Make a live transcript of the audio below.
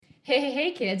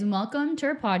Hey, kids, and welcome to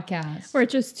our podcast. We're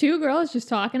just two girls just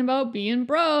talking about being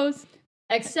bros.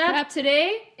 Except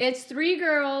today, it's three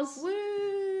girls.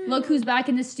 Woo! Look who's back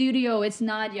in the studio. It's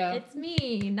Nadia. It's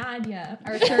me, Nadia.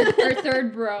 Our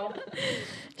third bro.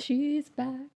 She's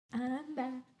back. I'm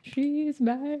back. She's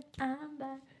back. I'm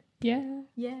back. Yeah.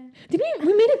 Yeah. Did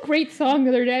we made a great song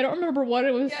the other day. I don't remember what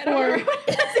it was I for. don't remember what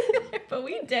it was either, but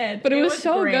we did. But it was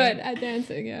so great. good at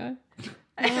dancing, yeah.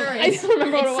 Sure, I don't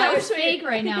remember what it it sounds was. fake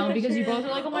right now because you both are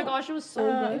like, oh my gosh, it was so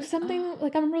It good. was something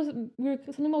like I remember we were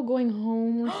something about going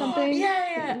home or something.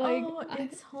 yeah. Like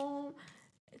It's home.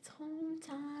 It's home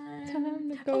time. Time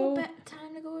to go.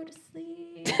 Time to go to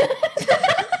sleep.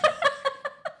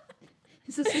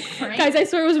 Is this a prank? Guys, I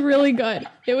swear it was really good.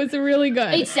 It was really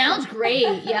good. It sounds great.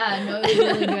 Yeah, no, it's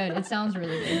really good. It sounds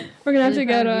really good. We're gonna have really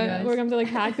to get proud of you guys. we're gonna have to like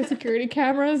hack the security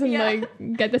cameras and Yeah.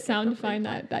 like get the sound to find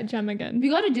that gem again. We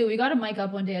gotta mic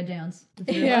up one day at dance. The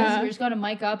three of Yeah. us. We just gotta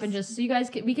mic up and just so you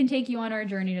guys we can take you on our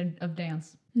journey of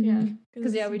dance. Yeah.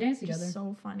 Because we dance it's together. just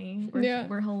so funny. Yeah.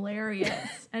 We're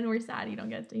hilarious. And we're sad you don't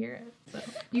get to hear it. So.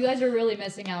 You guys are really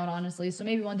missing out, honestly. So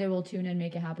maybe one day we'll tune in and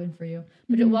make it happen for you.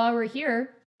 But while we're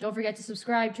here, don't forget to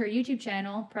subscribe to our YouTube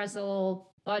channel. Press the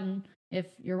little button if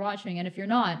you're watching. And if you're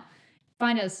not,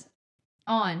 find us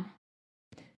on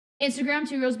Instagram,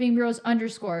 2 Girls Being Bros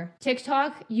 _.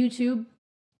 TikTok, YouTube,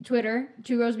 Twitter,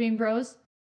 2 Girls Being Bros.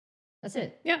 That's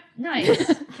it. Yeah.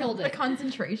 Nice. Killed The it.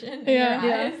 concentration Yeah. in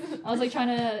your eyes. I was like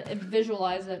trying to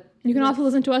visualize it. You can also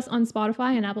listen to us on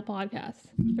Spotify and Apple Podcasts.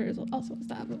 There's also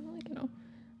stuff, like,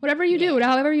 whatever you do,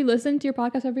 however you listen to your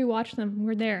podcast, however you watch them,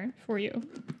 we're there for you.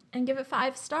 And give it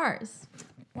 5 stars.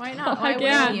 Why not? Oh, Why heck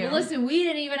yeah. wouldn't you? Well, listen, we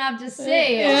didn't even have to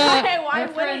say it. Yeah. Why Our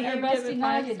friend, wouldn't our you bestie give it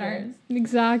Nadia 5 did. stars?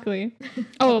 Exactly.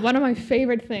 Oh, one of my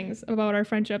favorite things about our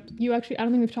friendship, I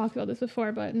don't think we've talked about this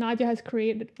before, but Nadia has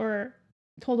created or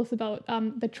told us about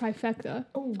the trifecta.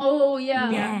 Oh, yeah.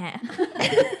 Yeah.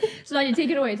 So Nadia, take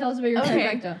it away. Tell us about your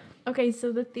Okay. trifecta. Okay,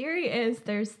 so the theory is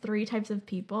there's 3 types of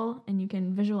people, and you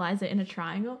can visualize it in a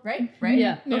triangle, right?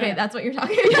 Yeah. Okay, Yeah. that's what you're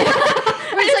talking about.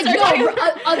 It's like,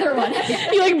 no, other one.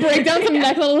 You like break down some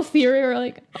next little theory or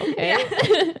like,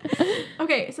 okay.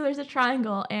 Okay, so there's a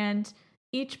triangle, and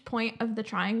each point of the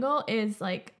triangle is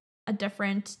like a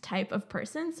different type of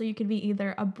person. So you could be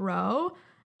either a bro,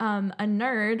 a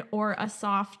nerd, or a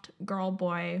soft girl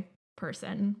boy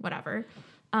person, whatever.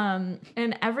 And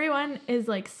everyone is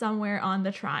like somewhere on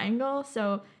the triangle.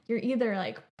 So you're either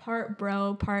like part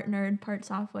bro, part nerd, part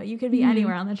soft boy. You could be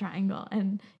anywhere on the triangle.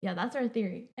 And yeah, that's our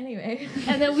theory. Anyway.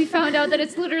 And then we found out that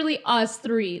it's literally us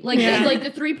 3. Like, Yeah. like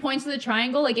the 3 points of the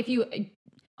triangle. Like if you,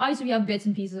 obviously we have bits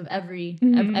and pieces of every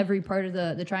part of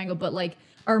the triangle, but like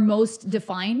our most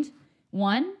defined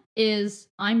one is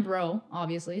I'm bro,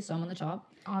 obviously. So I'm on the top.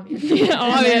 Obviously.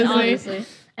 Yeah, And then, obviously.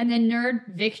 And then nerd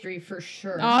victory for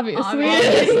sure. Obviously.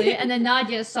 Obviously. And then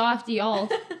Nadia softy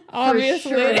alt.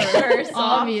 Obviously. For sure. Soft.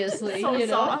 Obviously. So you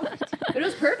know? soft. But it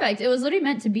was perfect. It was literally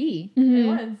meant to be. It Mhm.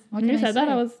 was. What When you can said that,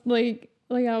 say?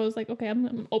 I was like, okay,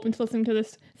 I'm open to listening to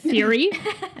this theory.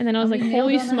 And then I was We like, nailed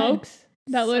holy it on the head. smokes.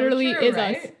 That So literally true, is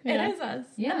right? us. Yeah. It is us.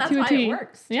 Yeah. And that's To a why T. it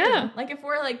works. Too. Yeah. Like if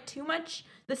we're like too much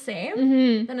the same,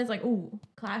 Mm-hmm. then it's like, ooh,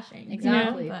 clashing.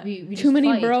 Exactly. But We just Too many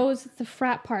fight. bros. It's a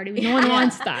frat party. No one Yeah.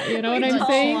 wants that. You know what we I'm don't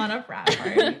saying? want a frat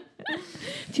party.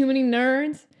 Too many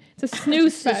nerds. It's a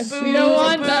snooze fest. Boo, We don't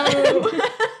want that. boo.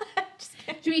 Just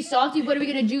kidding. Should we softy? What are we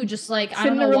gonna do? Just like I Sit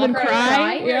don't in know, a room walk and around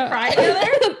cry? and Yeah. Cry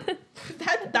together?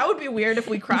 That would be weird if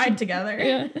we cried together.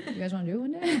 Yeah. You guys want to do it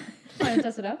one day? Want to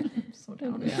test it out? I'm so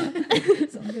down. Yeah.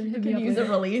 Sounds good. Hit me Can up use a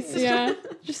later. release. Yeah.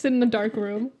 Just sit in the dark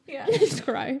room. Yeah. Just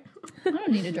cry. I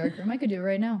don't need a dark room. I could do it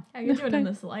right now. I can do it in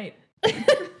this light. I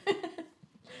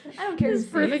don't care. This is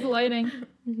who's perfect lighting.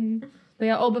 Mm-hmm. But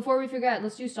yeah. Oh, before we forget,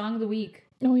 let's do song of the week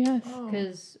Oh, yes. Oh.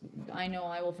 because I know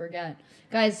I will forget.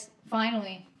 Guys,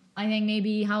 finally, I think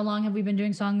maybe how long have we been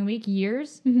doing song of the week?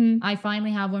 Years. Mm-hmm. I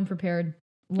finally have one prepared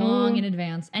long Oh. in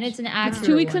advance, and it's an accurate. It's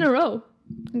 2 weeks one. in a row.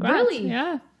 Congrats. Really?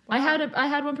 Yeah. I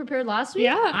had one prepared last week.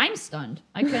 Yeah. I'm stunned.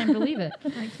 I couldn't believe it.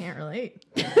 I can't relate.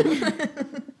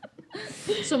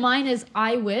 So mine is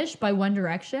I Wish by One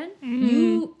Direction.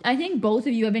 Mm. I think both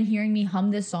of you have been hearing me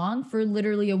hum this song for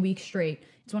literally a week straight.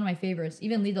 It's one of my favorites.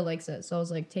 Even Lita likes it. So I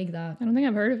was like, take that. I don't think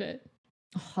I've heard of it.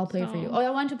 Oh, I'll play it for you. So- Oh, I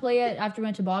wanted to play it after we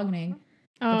went tobogganing.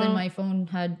 But then my phone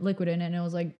had liquid in it and it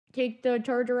was like, take the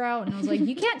charger out. And I was like,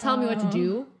 you can't tell me what to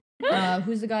do.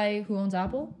 Who's the guy who owns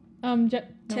Apple?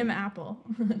 Tim Apple.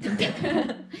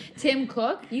 Tim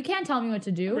Cook. You can't tell me what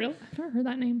to do. Really? I've never heard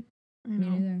that name. Me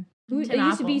neither. Who, Tim it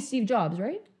used to be Apple. Steve Jobs,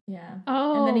 right? Yeah.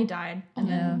 Oh. And then he died. And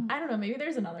Yeah. then I don't know. Maybe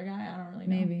there's another guy. I don't really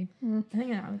know. Maybe. I think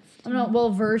now it's I'm not well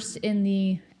versed in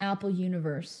the Apple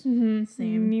universe. Mm-hmm.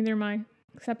 Same. Neither am I.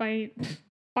 except I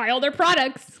buy all their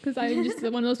products because I'm just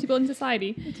one of those people in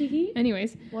society. Tiki?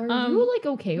 Anyways, Are you like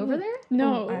okay over there?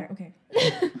 no. Okay.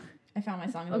 I found my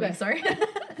song of the Okay. week. Sorry.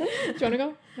 Do you want to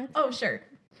go? next? Oh, sure.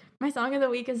 My song of the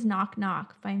week is Knock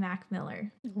Knock by Mac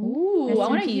Miller. Ooh, Rest I in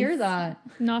want to hear peace. that.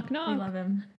 Knock I knock. love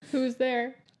him. Who's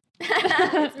there?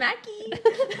 It's Mackie.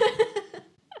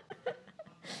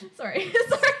 Sorry.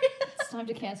 It's time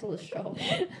to cancel the show. I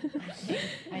think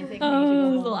we need to This go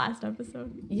is the home. last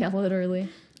episode. Yeah, literally.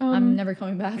 I'm never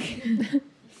coming back.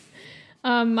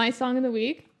 My song of the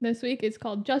week this week is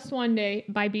called "Just One Day"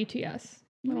 by BTS.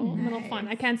 Little fun.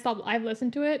 I can't stop. I've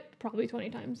listened to it probably 20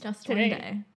 times. Just today. one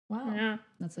day. Wow. Yeah.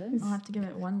 That's it. I'll have to give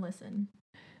it one listen.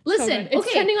 So Listen, good. It's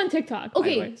okay. trending on TikTok. by the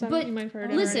Okay, way, so but you might have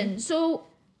heard it Listen, already. so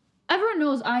everyone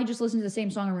knows I just listen to the same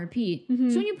song and repeat. So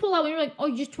when you pull out, when you're like, oh,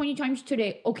 just 20 times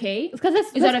today, okay? because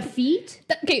Is that a feat?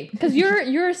 okay? Because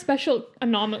you're a special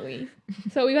anomaly.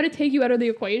 So we got to take you out of the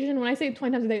equation. When I say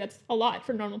 20 times a day, that's a lot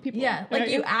for normal people. Yeah, like right?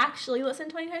 you actually listen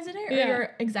 20 times a day, or Yeah. you're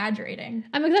exaggerating?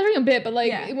 I'm exaggerating a bit, but like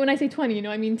Yeah. when I say 20,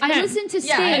 I mean 10. I listened to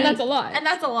Yeah, Stay and that's a lot. And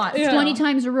that's a lot. Yeah. 20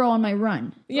 times a row on my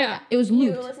run. yeah. It was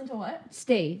You looped. listen to what?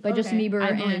 Stay by Justin Okay, Bieber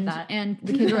I believe that. and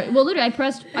the Kids Are. Well, literally,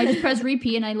 I just pressed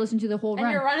repeat and I listened to the whole And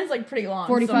your run. run is like pretty long.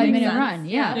 45-minute sense. run,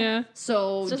 yeah. Yeah.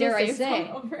 So It's just dare the I same say,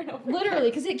 song over and over literally,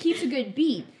 because it keeps a good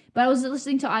beat. But I was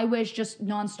listening to I Wish just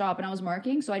nonstop and I was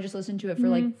marking, so I just listened to it for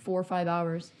like 4 or 5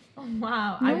 hours. Oh,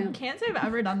 wow. I can't say I've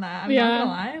ever done that. I'm Yeah. not gonna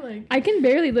lie. Like, I can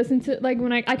barely listen to like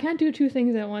when I can't do two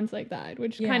things at once like that,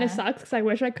 which kind Yeah. of sucks because I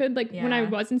wish I could. Like when I Yeah.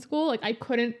 was in school, like I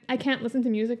can't listen to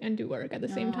music and do work at the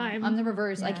same time. I'm the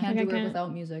reverse. I Yeah. can't Like, do I it can't.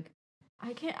 without music.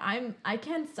 I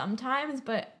can sometimes,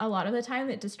 but a lot of the time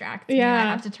it distracts me. I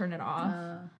Yeah. have to turn it off.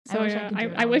 So wish I yeah, could do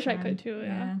it I all wish the I could time. too. Yeah,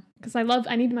 Yeah. because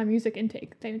I need my music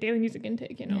intake, daily music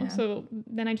intake. You know, Yeah. so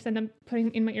then I just end up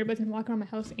putting in my earbuds and walk around my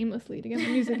house aimlessly to get my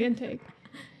music intake.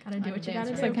 Gotta do I'm what a you gotta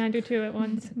dancer. So I do. can't do two at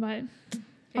once. But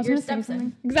I was your gonna say steps in.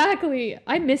 something. Exactly.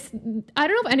 I don't know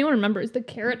if anyone remembers the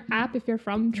Carrot app. If you're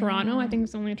from Toronto, I think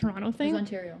it's only a Toronto It thing. was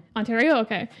Ontario. Ontario,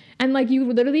 okay. And like you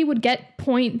literally would get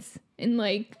points in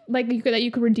like you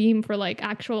could redeem for like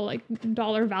actual like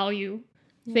dollar value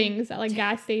things at like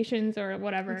gas stations or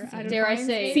whatever. I don't Dare I points,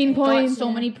 say, Scene got points.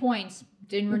 so many points.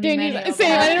 Didn't redeem Didn't any. use- of same,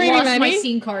 them. I didn't redeem Lost my any.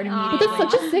 scene card Aw. But immediately.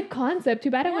 that's such a sick concept.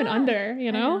 Too bad it went Yeah, under, you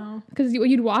I know? know. Because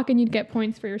you'd walk and you'd get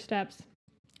points for your steps.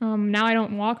 Now I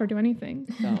don't walk or do anything.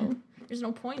 So There's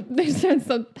no point.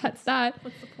 so that's that.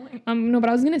 What's the point? No, but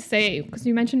I was gonna say, because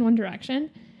you mentioned One Direction,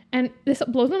 and this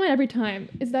blows my mind every time,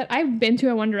 is that I've been to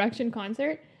a One Direction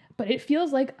concert, but it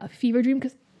feels like a fever dream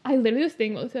because I literally was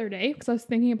thinking about this the other day because I was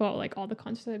thinking about like all the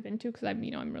concerts I've been to because I'm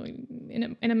really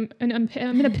I'm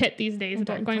in a pit these days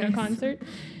about going to a concert,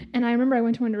 and I remember I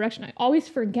went to One Direction. I always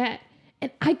forget,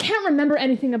 and I can't remember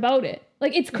anything about it.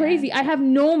 Like it's crazy. I have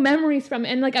no memories from it,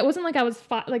 and like it wasn't like I was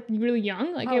like really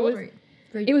young. Like How it old was. were you?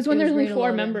 It was when there was only grade 4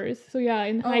 11. members. So yeah,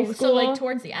 in high school. So like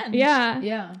towards the end. yeah.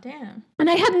 Yeah. Damn. And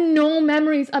I have no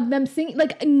memories of them singing,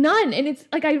 like none. And it's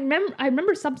like I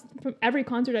remember some from every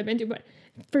concert I've been to, but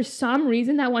for some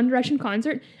reason that One Direction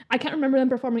concert, I can't remember them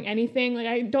performing anything. Like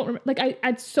I don't remember,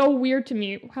 it's so weird to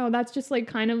me how that's just like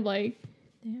kind of like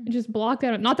just blocked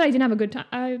out. Not that I didn't have a good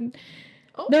time.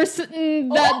 There's that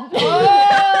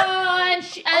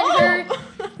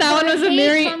that one was a hate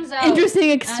very comes out interesting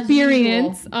as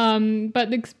experience. But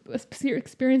the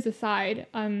experience aside,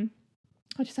 I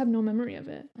just have no memory of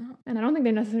it, and I don't think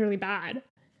they're necessarily bad.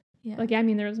 Yeah. Like, yeah, I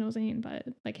mean, there was no Zayn, but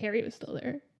like Harry was still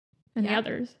there, and the Yeah.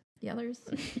 others. The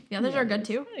others are good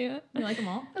too. Yeah. You like them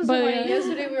all? So But, funny. yeah.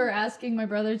 Yesterday we were asking my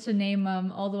brother to name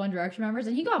all the One Direction members,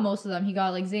 and he got most of them. He got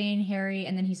like Zayn, Harry,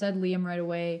 and then he said Liam right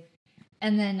away.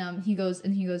 And then he goes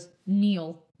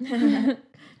Neil,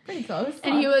 Pretty close.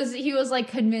 and he was like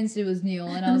convinced it was Neil,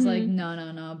 and I was like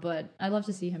no. But I love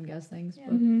to see him guess things.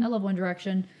 But I love One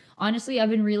Direction. Honestly, I've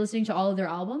been re-listening to all of their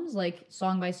albums, like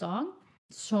song by song.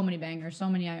 So many bangers, so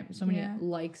many Yeah.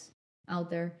 likes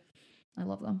out there. I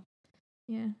love them.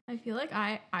 Yeah, I feel like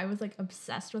I was like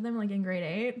obsessed with him like in grade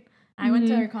 8. I went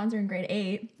to their concert in grade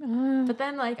 8, but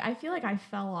then like I feel like I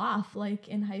fell off like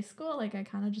in high school. Like I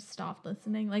kind of just stopped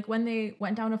listening. Like when they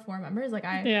went down to 4 members, like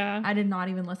I did not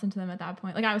even listen to them at that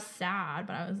point. Like I was sad,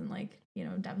 but I wasn't like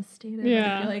devastated. Like,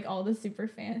 Yeah. I feel like all the super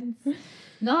fans.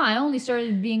 No, I only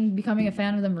started becoming a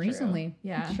fan of them recently.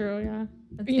 Yeah, True. Yeah.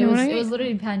 That's You It know was, what it was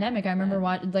literally pandemic. I remember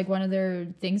one of their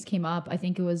things came up. I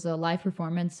think it was a live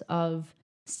performance of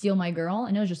Steal My Girl,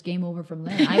 and it was just game over from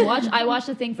there. I watched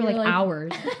the thing for like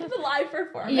hours. the live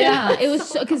performance. Yeah, it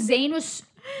was because Zayn was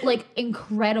like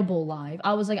incredible live.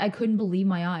 I was like, I couldn't believe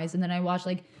my eyes. And then I watched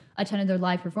like attended their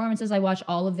live performances. I watched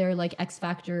all of their like X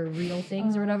Factor real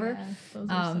things or whatever. Yes, those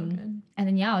are so good. And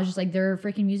then I was just like, their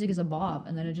freaking music is a bob,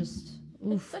 and then it just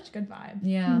It's such good vibes.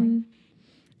 yeah.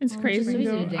 It's Oh, it's crazy. so easy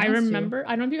to though. dance I to. remember.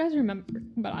 I don't know if you guys remember,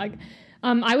 but like,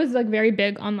 I was like very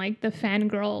big on like the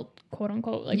fangirl quote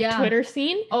unquote like Yeah. Twitter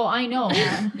scene. Oh, I know.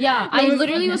 Yeah, I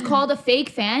literally was called a fake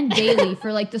fan daily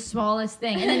for like the smallest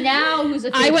thing, and then now who's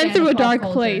a fake I went fan through of a pop dark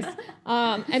culture? place.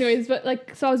 Anyways, but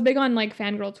like, so I was big on like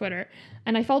fangirl Twitter,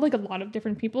 and I followed like a lot of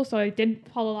different people. So I did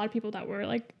follow a lot of people that were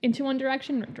like into One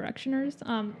Direction or Directioners.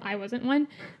 I wasn't one,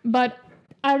 but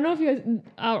I don't know if you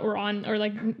guys were on or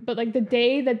like, but like the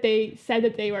day that they said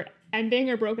that they were ending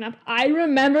or broken up, I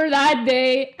remember that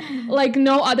day like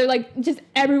no other. Like just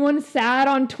everyone sad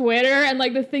on Twitter, and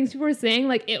like the things people were saying,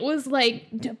 like it was like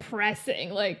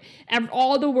depressing. Like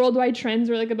all the worldwide trends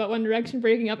were like about One Direction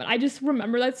breaking up, and I just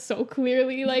remember that so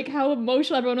clearly, like how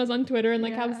emotional everyone was on Twitter and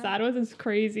like how Yeah. sad it was. It's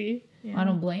crazy. Yeah. I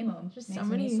don't blame them. Just Makes so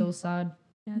me many- so sad.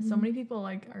 Yeah, so many people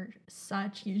like are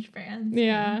such huge fans.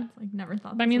 Yeah. and, like never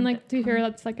thought. But I this mean, would like to be fair, come.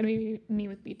 that's like gonna be me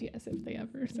with BTS if they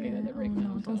ever say that they're Oh, breaking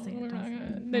no, up. don't so say it, we're don't not say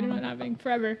gonna- it. They're not having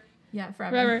forever. Yeah,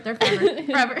 Forever. They're forever.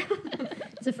 Forever.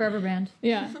 It's a forever band.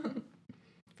 Yeah.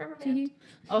 Forever. band.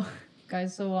 Oh,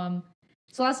 guys, so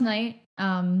last night,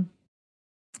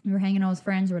 we were hanging out with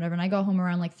friends or whatever, and I got home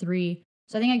around like 3.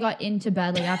 So I think I got into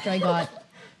bed like after I got.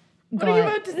 What are you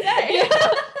about to say?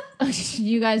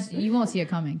 You guys, you won't see it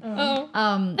coming. Oh.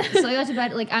 So I got to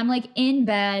bed, like I'm like in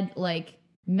bed, like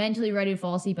mentally ready to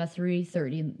fall asleep at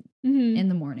 3:30 Mhm. in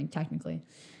the morning, technically.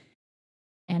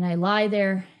 And I lie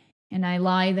there, and I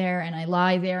lie there, and I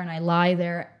lie there, and I lie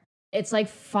there. It's like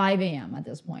 5 a.m. at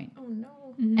this point. Oh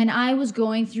no. Mhm. And I was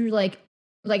going through like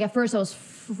at first I was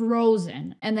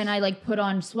frozen, and then I like put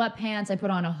on sweatpants, I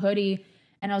put on a hoodie,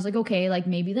 and I was like, okay, like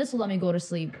maybe this will let me go to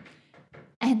sleep.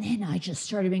 And then I just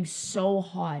started being so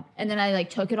hot, and then I like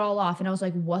took it all off, and I was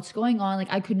like, what's going on? Like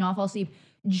I could not fall asleep.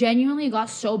 Genuinely, it got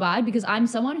so bad because I'm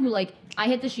someone who like I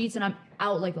hit the sheets and I'm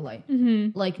out like a light,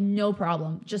 like no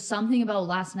problem. Just something about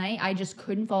last night, I just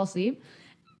couldn't fall asleep.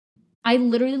 I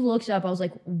literally looked up. I was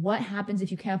like, what happens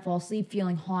if you can't fall asleep,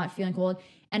 feeling hot, feeling cold?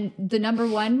 And the number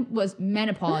one was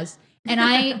menopause. And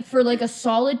I, for like a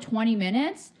solid 20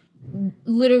 minutes,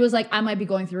 literally was like, I might be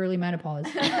going through early menopause.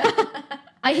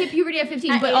 I hit puberty at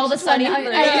 15, At but all of a age sudden,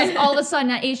 23. all of a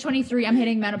sudden at age 23, I'm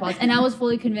hitting menopause. And I was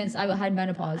fully convinced I had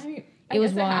menopause. I mean, It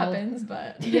was guess wild. happens,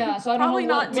 but Yeah, so I don't Probably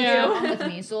know not what's to wrong you. with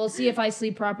me. So we'll see if I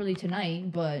sleep properly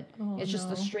tonight, but Oh, it's just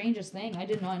the no. strangest thing. I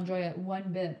did not enjoy it one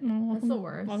bit. Oh, That's the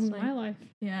worst. Welcome to Like- my life.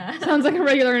 yeah. Sounds like a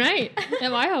regular night at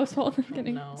my household. I'm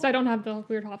kidding. no. So I don't have the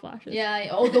weird hot flashes. Yeah.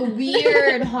 Oh, the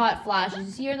weird hot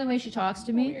flashes. You hear the way she talks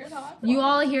to me? Weird hot You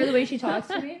all hear the way she talks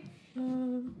to me?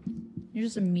 Uh, You're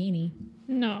just a meanie.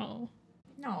 No.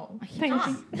 no. Thanks.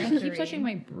 I keep touching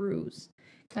my bruise.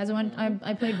 Guys,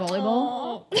 I played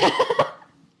volleyball. Oh.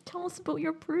 Tell us about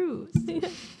your bruise.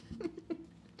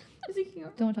 Is he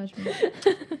here? Don't touch me.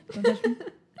 Don't touch me.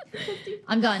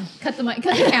 I'm done. Cut the mic.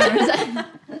 Cut the cameras.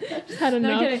 Just had No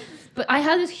enough. kidding. But I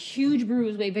had this huge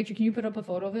bruise. Wait, Victor, can you put up a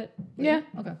photo of it? Yeah.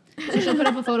 Okay. So she'll put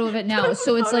up a photo of it now.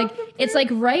 So it's like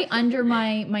right under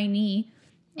my knee,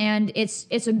 and it's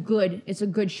a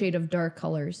good shade of dark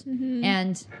colors,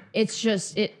 and it's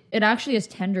just it actually is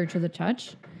tender to the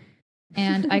touch,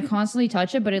 and I constantly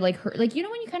touch it, but it like hurt. Like you know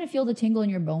when you kind of feel the tingle in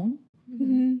your bone.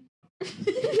 Mhm.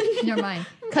 Never mind.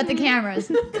 Cut the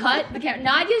cameras. Cut the camera.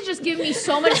 Nadia's just giving me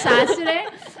so much sass today.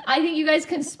 I think you guys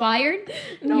conspired.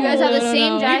 You guys have the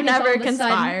same no. jacket. Never all of a sudden.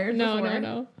 conspired. No, before.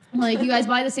 no. Like you guys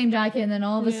buy the same jacket, and then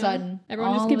all of a Yeah. sudden,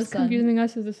 Everyone all just of a keeps sudden- confusing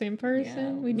us as the same person.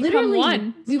 Yeah. We become Literally,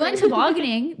 one. we went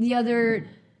tobogganing the other.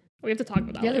 We have to talk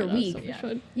about that the other later, though, week. so we Yeah.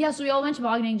 should. Yeah, so we all went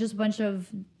tobogganing. Just a bunch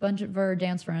of our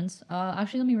dance friends.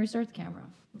 Actually, let me restart the camera.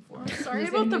 I'm sorry This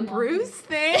is about gonna the be long. bruise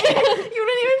thing. You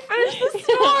didn't even finish the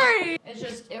story. It's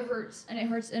just it hurts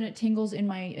and it tingles in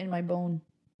my bone.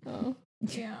 Oh.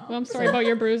 Yeah. Well, I'm sorry about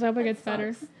your bruise. I hope it gets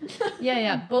better.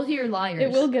 Yeah. Both of you are liars.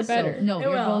 It will get So, better. no, It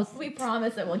you're will. both. We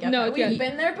promise it will get No, better. it's good. We've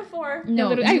been there before. No,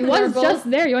 Literally, I you was are both-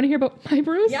 just there. You want to hear about my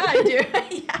bruise? Yeah, I do.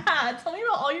 Yeah. Tell me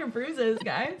about all your bruises,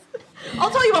 guys. I'll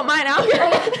tell you about mine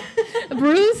after.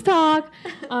 Bruise talk.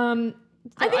 I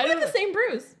think we have don't- the same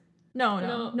bruise. No.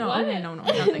 What? Okay, no.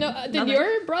 Nothing. No, did Nothing.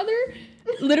 your brother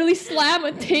literally slam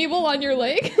a table on your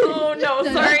leg? Oh no,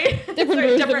 sorry.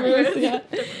 Different bruise. Yeah.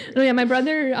 No, yeah, my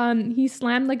brother, he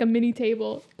slammed like a mini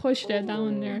table, pushed it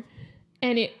down there,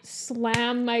 and it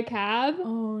slammed my calf.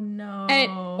 Oh no.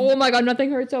 And oh my god, nothing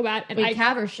hurt so bad. And Wait,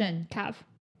 calf or shin? calf,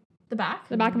 the back?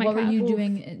 the back of my What calf. were you Oof.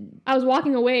 doing? I was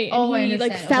walking away, and Oh, I he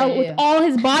like understand. fell Okay, with yeah. all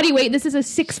his body weight. This is a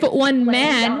 6'1" Laying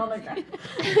man. down on the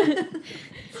ground.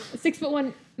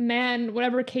 6'1" man,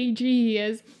 whatever kg he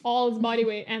is, all his body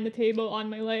weight and the table on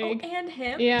my Oh, leg. and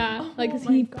him? Yeah, Oh like 'cause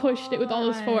my he pushed it with all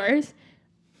his God. force.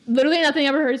 Literally nothing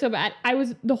ever hurt so bad. I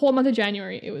was the whole month of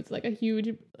January. It was like a huge.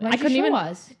 I couldn't even.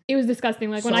 Was. It was disgusting.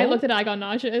 Like when I So? looked at it, I got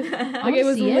nauseous. Like wanna it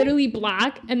was see it. literally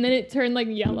black, and then it turned like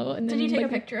yellow. And then Did you take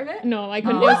like, a picture of it? No, I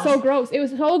couldn't. Oh. It was so gross. It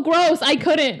was so gross. I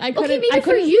couldn't. Okay, maybe I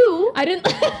for couldn't. you. I didn't.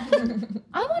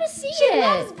 I want to see She it.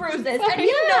 loves bruises. I didn't Yeah.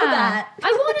 know that.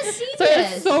 I want to see So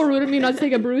this. it's so rude of me not to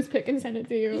take a bruise pic and send it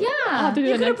to you. Yeah. I'll have to do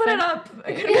You that could have next put it time. up.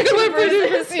 I could I have could put put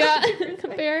bruises. yeah,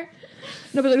 compare.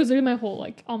 No, but it was literally my whole,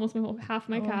 like, almost my whole, half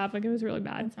my Oh. calf. Like, it was really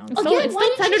bad. That sounds It's Again, still, it's why still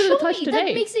didn't tender you to the show touch me? today.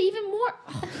 That makes it even more.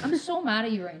 I'm so mad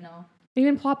at you right now. It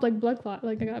even popped like blood clot.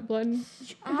 Like, I got blood. Again,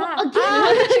 why don't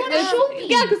you want to show me?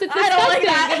 Yeah, because it's I don't like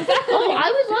disgusting. that. Oh,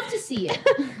 I would love to see it.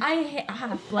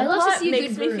 Blood love to clot see a good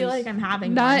makes me feel bruise. like I'm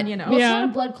having That- one, you know. Well, Yeah. it's not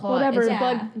a blood clot. Whatever, It's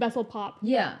blood vessel pop.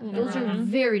 yeah, those are Whatever.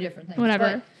 very different things.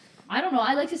 Whatever. But I don't know.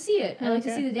 I like to see it. I like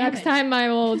to see the damage. Next time I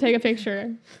will take a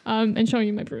picture and show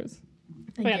you my bruise.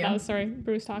 Thank But yeah, you. that was, sorry,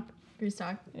 bruise talk. Bruce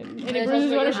talk. Any Yeah,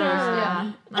 bruises you want that's to what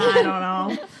share? it is. I don't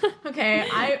know. Okay,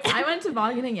 I went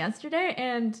tobogganing yesterday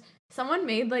and someone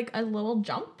made like a little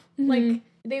jump. Like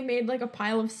they made like a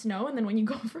pile of snow and then when you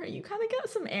go for it, you kind of get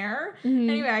some air.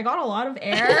 Anyway, I got a lot of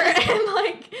air and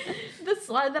like the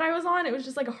sled that I was on, it was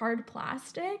just like a hard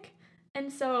plastic.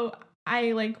 And so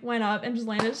I like went up and just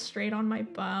landed straight on my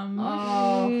bum.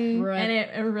 Oh, right. And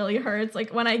it really hurts.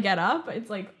 Like when I get up, it's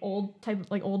like old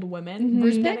women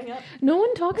Bruise getting pick? up. No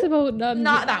one talks about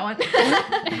Not that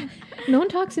one. no one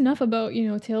talks enough about, you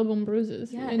know, tailbone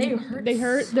bruises. Yeah, And they hurt They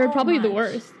hurt. so They're probably the much.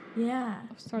 worst. Yeah.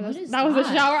 Sorry, What that is was the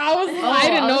that? shower. I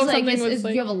didn't know was like, something was is,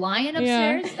 like. you have a lion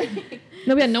Yeah. upstairs?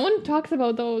 No, but yeah, no one talks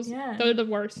about those. Yeah. They're the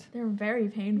worst. They're very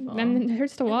painful. And it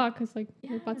hurts to walk because like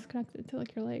your Yeah. butt's connected to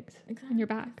like your legs Exactly. and your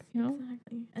back. You know.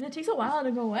 Exactly. And it takes a while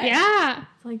to go away. Yeah.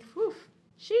 It's like, whew,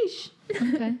 sheesh.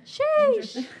 Okay. Sheesh.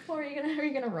 Interesting. Or are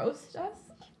you gonna roast us?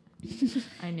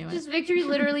 I knew it. Just Victory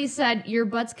literally said your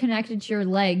butt's connected to your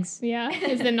legs. Yeah.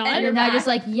 Is it not? And your I back. just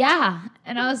like, yeah.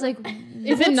 And I was like,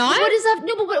 Is it not? What is that?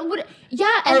 No, but what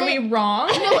yeah, and Are then, we wrong?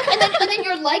 no, and then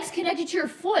your legs connected to your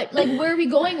foot. Like, where are we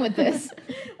going with this?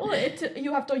 Well,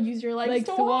 you have to use your legs Legs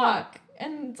to to walk. walk.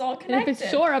 And it's all And connected. if it's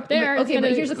short up there, Okay, it's gonna,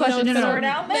 but here's the you know, question. it's No, gonna- Or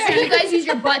down So there. you guys use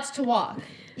your butts to walk.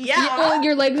 Yeah. Well,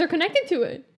 your legs are connected to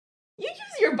it. You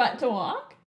use your butt to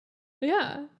walk.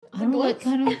 Yeah. I don't know what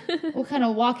kind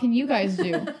of walk can you guys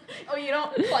do? Oh, you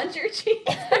don't plunge your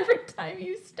cheeks every time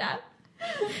you step.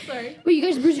 Sorry. Wait, you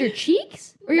guys bruise your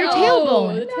cheeks or your No,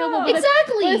 tailbone? the tailbone. No. But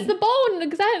Exactly. It's the bone,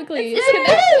 exactly. It's It's, the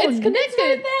connected. bone. It's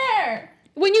connected. There.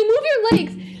 When you move your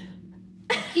legs,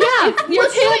 Yeah, your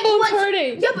what's like- tailbone's what's-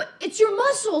 hurting. Yeah, but it's your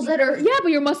muscles that are Yeah,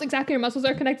 but your muscles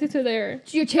are connected to their.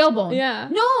 to your tailbone. Yeah.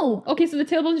 No. Okay, so the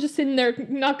tailbone's just sitting there,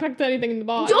 not connected to anything in the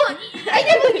body. Don't. I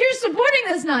can't believe you're supporting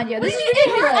this, Nadia. This is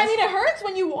ridiculous. I mean, it hurts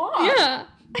when you walk. Yeah.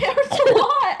 It hurts a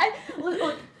lot.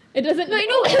 Look. It doesn't. No, I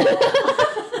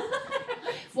know.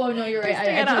 Well, no, you're right. Just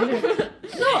get up.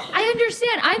 No, I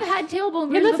understand. I've had tailbone I'm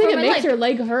bruises not before saying in it my makes life. your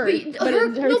leg hurt, but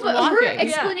it hurts her walking.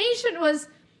 explanation was,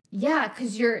 yeah,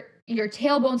 because your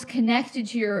tailbone's connected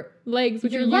to your Legs,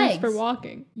 which your are used legs. for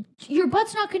walking. your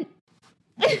butt's not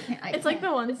It's like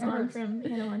the one song hurts. from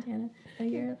Hannah Montana.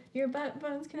 Like your butt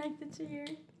bone's connected to your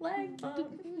leg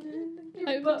bone.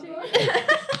 Your butt bone.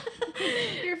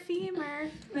 Your femur.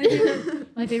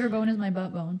 My favorite bone is my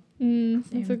butt bone.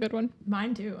 That's a good one.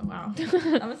 Mine too. Wow.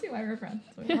 I must see why we're friends.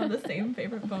 We have the same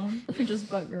favorite bone. We're just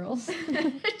butt girls.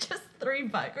 Just 3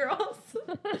 butt girls.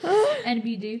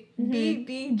 NBD.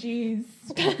 BBGs.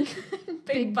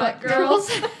 Big butt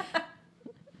girls.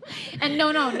 And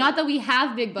no, not that we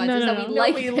have big butts. No, it's no, that no. we No,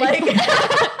 like we big like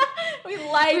butts. we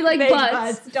like like big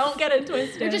butts. butts. Don't get it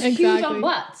twisted. We're just Exactly. huge on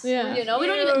butts. Yeah. You know, we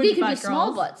don't even. Huge They can be butt small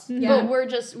girls. butts, Yeah. but we're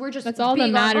just. That's all that big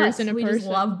on matters butts. in a we person. just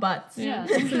love butts. Yeah,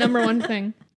 Yeah. it's the number one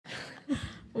thing.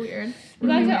 Weird.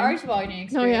 Back to our tobogganing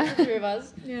experience, Oh, yeah. the 3 of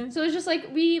us. Yeah. So it's just like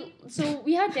we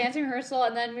had dancing rehearsal,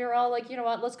 and then we were all like, you know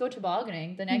what, let's go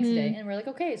tobogganing the next day, and we're like,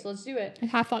 okay, so let's do it. I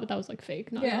half thought that was like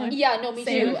fake. Not Yeah. really. Yeah, no, me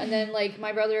Same. too. And then like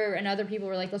my brother and other people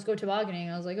were like, let's go tobogganing.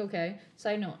 I was like, okay.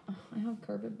 Side note, I have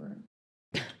carpet burn.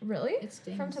 Really? It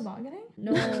stings. From tobogganing?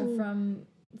 No, from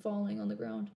falling on the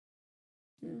ground.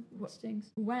 Yeah, it stings.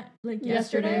 When? Like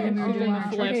Yesterday, yesterday? when we were doing wow.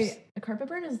 the flips. Okay, a carpet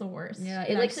burn is the worst. Yeah,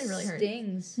 it it like actually really hurts.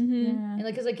 stings. Mm-hmm. Yeah. And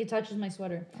like, cause like it touches my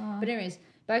sweater. But anyways,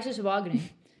 back to tobogganing.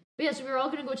 But yeah, so we were all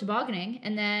gonna go tobogganing,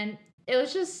 and then it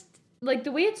was just like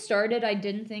the way it started. I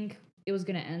didn't think it was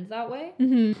gonna end that way.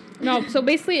 No, so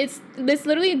basically, it's this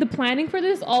literally the planning for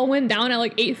this all went down at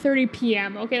like 8:30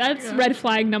 p.m. Okay, that's Yeah. red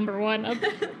flag number 1 of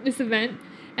this event.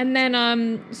 And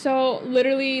then so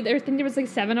literally I think there was like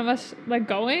 7 of us like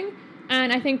going,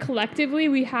 and I think collectively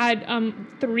we had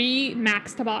 3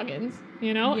 max toboggans,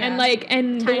 you know? Yeah. And like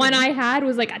the Tiny. one I had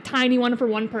was like a tiny one for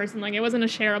one person. Like it wasn't a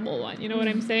shareable one, you know what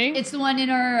I'm saying? It's the one in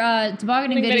our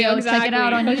tobogganing video. Check it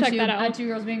out on Go check YouTube that out. at Two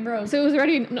Girls Being Bros. So it was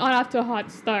already not off to a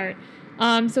hot start.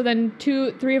 So then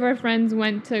 3 of our friends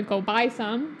went to go buy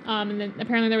some, and then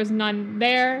apparently there was none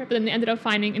there, but then they ended up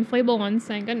finding inflatable ones,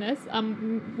 thank goodness.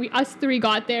 Us 3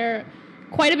 got there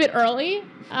quite a bit early.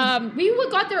 We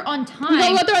got there on time. We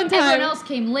got there on time. Everyone else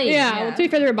came late. Yeah, well, to be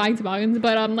fair, they were buying toboggans,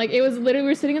 but like it was literally,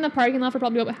 we were sitting in the parking lot for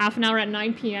probably about half an hour at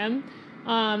 9 p.m.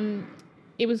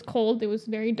 It was cold, it was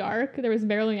very dark, there was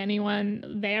barely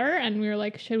anyone there, and we were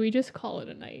like, should we just call it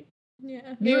a night?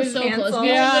 Yeah. We were so close. We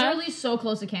Yeah. were literally so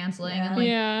close to canceling. Yeah. And like,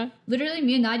 Yeah. literally,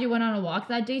 me and Nadia went on a walk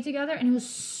that day together, and it was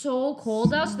so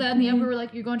cold out. So that in the end, we were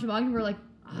like, "You're going to toboggan?" We were like,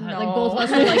 No. like both of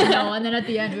us were like, "No." And then at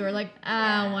the end, we were like,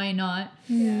 why not?"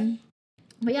 Yeah.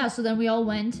 But yeah, so then we all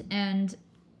went, and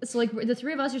so like the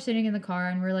 3 of us are sitting in the car,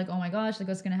 and we're like, "Oh my gosh, like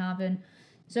what's gonna happen?"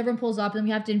 So everyone pulls up, and we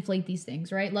have to inflate these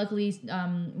things, right? Luckily,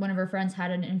 one of our friends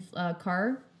had an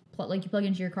car, like you plug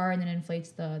into your car, and then it inflates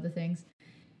the things.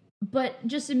 But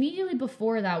just immediately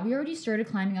before that, we already started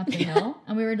climbing up the hill,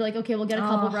 and we were like, okay, we'll get a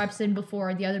couple reps in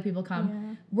before the other people come.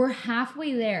 Yeah. We're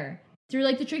halfway there through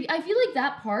like the tricky. I feel like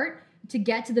that part to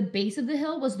get to the base of the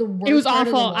hill was the worst. It was part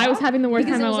of the awful. I was walk, having the worst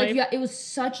because time it of was my life. like it was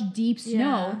such deep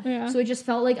snow, Yeah. so it just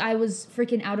felt like I was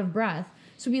freaking out of breath.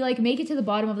 So we like make it to the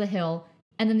bottom of the hill,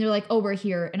 and then they're like, oh, we're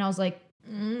here, and I was like,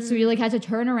 so we like had to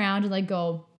turn around and like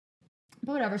go.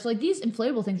 But whatever. So like these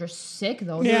inflatable things are sick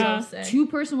though. They're Yeah. So sick.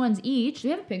 2-person ones each. Do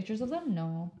you have pictures of them?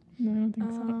 No. No, I don't think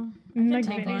so. I can Like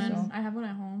take videos. one. I have one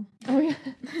at home. Oh yeah.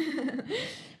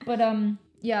 But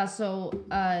yeah, so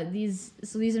these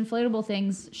inflatable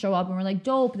things show up and we're like,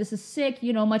 dope, this is sick,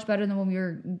 you know, much better than what we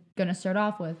were gonna start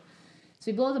off with.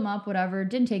 So we blow them up, whatever. It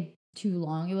didn't take too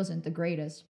long. It wasn't the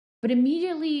greatest. But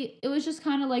immediately it was just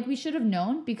kind of like we should have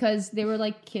known because they were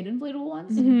like kid inflatable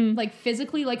ones. Mhm. Like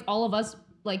physically, like all of us,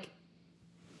 like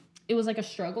it was like a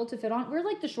struggle to fit on. We're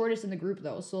like the shortest in the group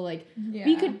though, so like Yeah.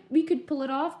 we could pull it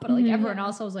off, but like Mhm. everyone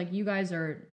else, I was like, you guys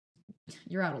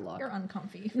you're out of luck. You're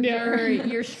uncomfy. Yeah.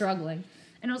 You're struggling.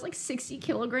 And it was like 60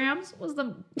 kilograms was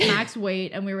the max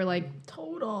weight, and we were like,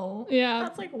 Total. Yeah.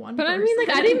 That's like one. But I mean, like,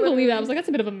 I didn't believe that. I was like, that's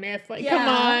a bit of a myth. Like, come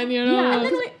Yeah. on, you know? Yeah,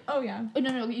 And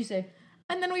then oh no, you say.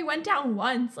 And then we went down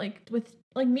once, like with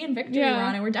like me and Victory Yeah. were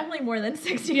on it. We're definitely more than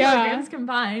 60 Yeah. kilograms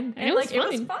combined. And it was like it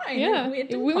was fine. fine. Yeah. We,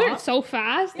 We went so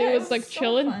fast. Yeah, it it was was like so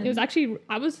chilling. fun. It was actually,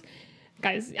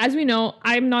 guys, as we know,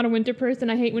 I'm not a winter person.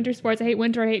 I hate winter sports. I hate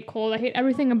winter. I hate cold. I hate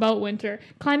everything about winter.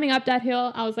 Climbing up that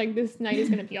hill, I was like, this night is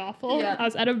going to be awful. Yeah. I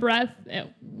was out of breath. I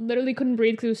literally couldn't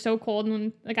breathe because it was so cold. And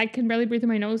when, like, I can barely breathe through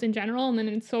my nose in general. And then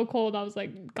it's so cold, I was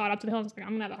like, got up to the hill and I was like,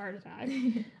 I'm going to have a heart attack.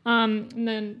 And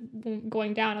then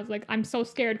going down, I was like, I'm so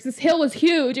scared because this hill was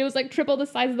huge. It was like triple the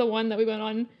size of the one that we went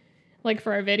on, like,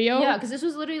 for our video. Yeah, because this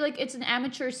was literally like it's an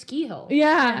amateur ski hill.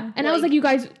 Yeah. And I was Like- like,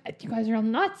 you guys are all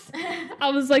nuts.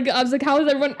 I was like, how is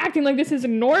everyone acting like this is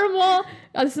normal?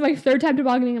 This is my 3rd time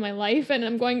tobogganing in my life, and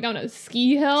I'm going down a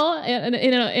ski hill in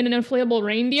an inflatable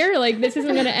reindeer. Like, this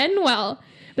isn't going to end well.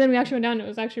 But then we actually went down, and it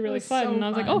was actually really was fun. so And I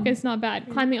was like, fun. okay, it's not bad.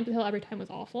 Climbing up the hill every time was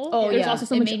awful. Oh, There's yeah. also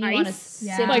so It much made me wanna ice. sit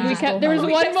Yeah. Like, we just kept, go there was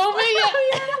home. one moment,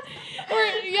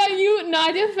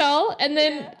 Nadia fell, and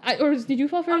then, did you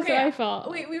fall first or I fell?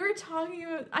 Wait, we were talking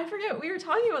about, I forget, we were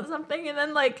talking about something and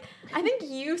then like, I think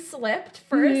you slipped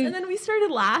first Mhm. and then we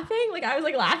started laughing. Like I was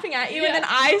like laughing at you Yeah. and then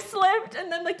I slipped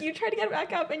and then like you tried to get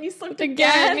back up and you slipped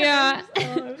Again, again. yeah.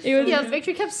 It was- Yeah,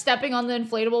 Victory kept stepping on the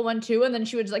inflatable one too, and then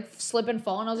she would like slip and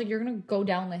fall, and I was like, "You're gonna go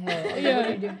down the hill." I was like, Yeah. "What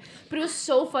are you doing?" But it was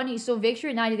so funny. So Victory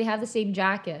and Nadia, they have the same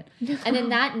jacket, and then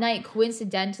that night,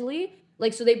 coincidentally,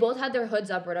 like so they both had their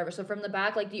hoods up or whatever. So from the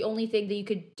back, like the only thing that you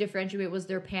could differentiate was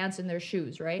their pants and their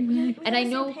shoes, right? We And had I the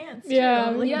same know- pants, too. Yeah,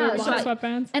 Like, yeah, they're so black I-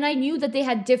 sweatpants. And I knew that they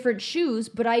had different shoes,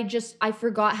 but I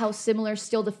forgot how similar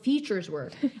still the features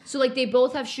were. So like they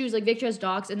both have shoes, like Victor has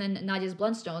Docs and then Nadia's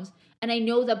Bluntstones. And I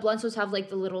know that Bluntstones have like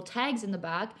the little tags in the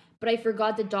back, but I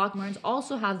forgot that Doc Martens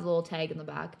also have the little tag in the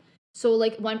back. So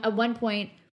like at one point,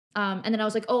 and then I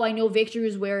was like, oh, I know Victor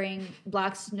is wearing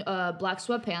black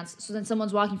sweatpants. So then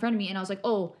someone's walking in front of me, and I was like,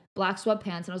 oh, black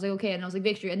sweatpants. And I was like, okay. And I was like,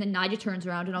 Victor. And then Nadia turns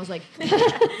around, and I was like,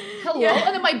 hello. Yeah.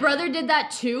 And then my brother did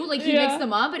that too. Like he Yeah. mixed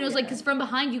them up, and it was like, because from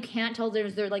behind you can't tell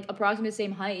they're like approximately the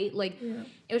same height. Like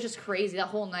it was just crazy. That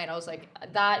whole night, I was like,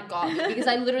 that got me because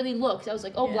I literally looked. I was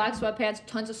like, oh, Yeah. black sweatpants,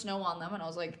 tons of snow on them, and I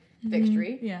was like,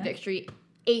 Victory. Yeah. Victory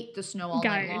ate the snow all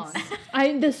night long.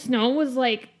 Guys, the snow was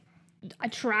like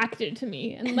attracted to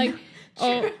me. And like,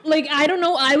 like, I don't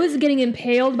know, I was getting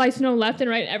impaled by snow left and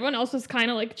right. Everyone else was kind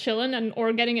of like chilling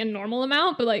or getting a normal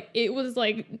amount, but like, it was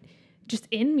like just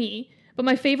in me. But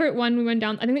my favorite one, we went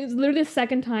down, I think it was literally the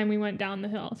second time we went down the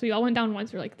hill. So we all went down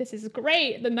once. We're like, this is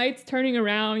great. The night's turning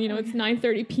around, you know, it's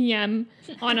 9:30 p.m.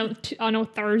 on a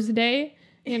Thursday,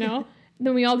 you know.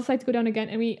 Then we all decide to go down again,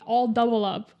 and we all double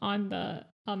up on the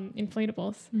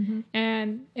inflatables.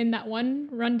 And in that one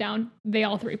rundown, they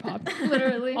all three popped.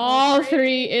 Literally. all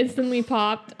three instantly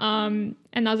popped. And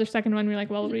that was our second one. We were like,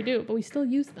 well, what do we do? But we still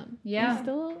used them. Yeah. We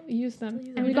still used them.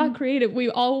 And we got creative. We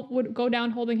all would go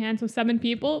down holding hands with 7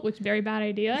 people, which very bad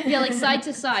idea. Yeah, like side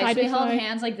to side. Side So we to held side.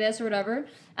 hands like this or whatever,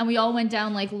 and we all went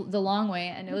down like the long way,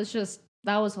 and it was just,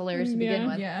 that was hilarious to begin Yeah.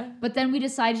 with. Yeah. But then we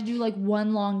decided to do like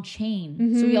one long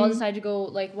chain. So we all decided to go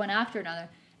like one after another.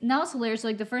 And that was hilarious. So,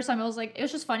 like the first time I was like, it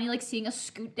was just funny like seeing us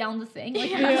scoot down the thing. Like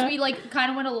because we like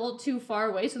kind of went a little too far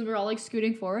away, so we were all like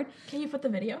scooting forward. Can you put the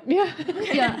video? Yeah.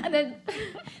 Yeah. And then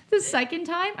the second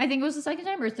time, I think it was the second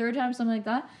time or third time, something like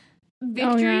that.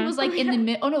 Victory yeah. was like in the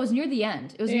mid. Oh no, it was near the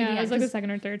end. It was near the Yeah, end. it was like the second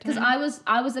or third time. Because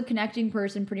I was a connecting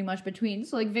person pretty much between.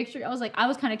 So like Victory, I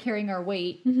was kind of carrying our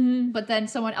weight, but then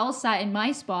someone else sat in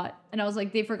my spot, and I was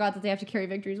like, they forgot that they have to carry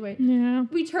Victory's weight. Yeah.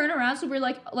 We turn around, so we're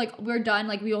like we're done.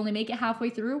 Like we only make it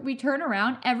halfway through. We turn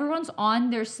around, everyone's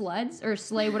on their sleds or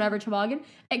sleigh, whatever toboggan,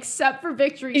 except for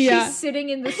Victory. Yeah. She's sitting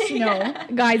in the snow.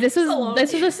 Guys, this was Alone. the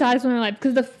saddest one of my life,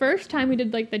 because the first time we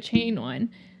did like the chain one,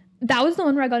 that was the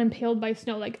one where I got impaled by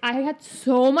snow. Like I had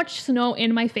so much snow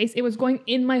in my face. It was going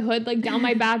in my hood, like down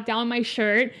my back, down my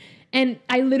shirt. And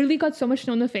I literally got so much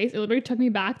snow in the face. It literally took me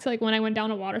back to like when I went down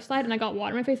a water slide and I got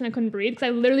water in my face and I couldn't breathe because I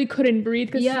literally couldn't breathe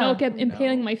because Yeah. snow kept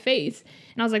impaling my face.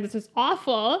 And I was like, this is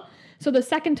awful. So the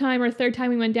second time or third time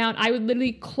we went down, I would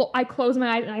literally I closed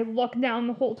my eyes and I looked down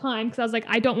the whole time because I was like,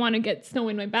 I don't want to get snow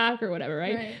in my back or whatever,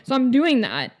 right? So I'm doing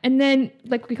that. And then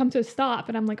like we come to a stop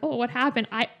and I'm like, oh, what happened?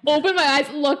 I open my eyes,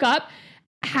 look up.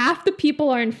 Half the people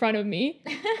are in front of me,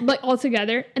 like all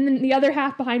together, and then the other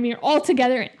half behind me are all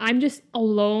together, and I'm just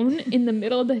alone in the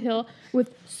middle of the hill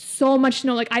with so much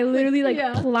snow. Like I literally like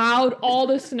plowed all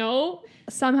the snow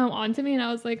somehow onto me, and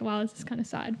I was like, wow, this is kind of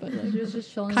sad, but like, She was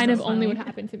just chilling. kind so of only funny. what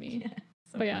happened to me.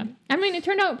 So But yeah, funny. I mean, it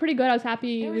turned out pretty good. I was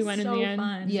happy It we was went so in the end.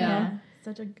 fun. Yeah.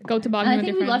 Such a good Go time. toboggan And I with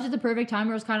think your we left friends. at the perfect time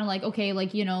where it was kind of like, okay,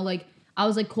 like, you know, like I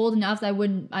was like cold enough that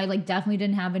I like definitely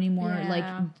didn't have any more like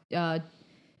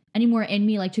any more in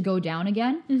me like to go down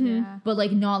again. Yeah. But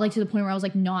like not like to the point where I was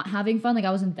like not having fun. Like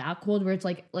I wasn't that cold where it's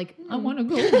like I want to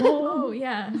go home. Oh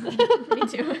yeah, me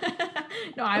too.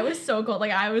 No, I was so cold.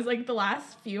 Like I was like the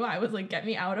last few. I was like, get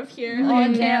me out of here. Like, I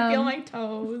yeah. can't feel my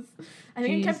toes. I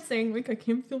think I Jeez. kept saying like I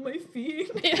can't feel my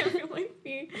feet. I can't feel my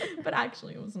feet. But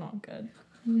actually, it was not good.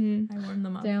 Mhm. I warmed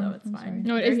them up Damn, though. It's I'm fine. sorry.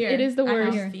 No, They're it is the I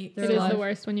have worst. feet, They're It so- is the alive.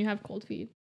 worst when you have cold feet.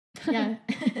 Yeah.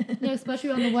 Yeah, especially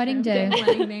on the wedding day.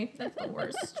 Wedding day. That's the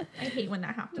worst. I hate when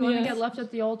that happens. You want to Yes. get left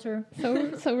at the altar. So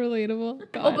relatable. Oh,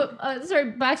 God. but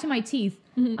sorry, back to my teeth.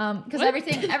 Because What?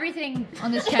 everything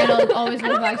on this channel always I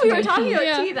goes don't back think we to were my talking teeth. about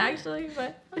Yeah. teeth actually,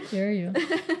 but How dare you?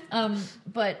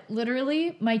 But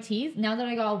literally, my teeth. Now that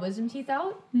I got all wisdom teeth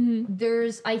out,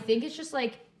 there's. I think it's just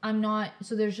like I'm not.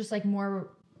 So there's just like more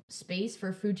space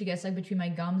for food to get like between my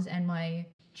gums and my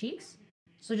cheeks.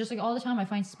 So just like all the time, I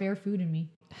find spare food in me.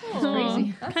 It's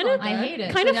crazy. That's Kind not of- I good. hate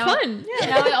it. Kind So of now- fun. So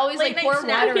now I always Late like night pour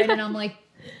snack. water in, and I'm like.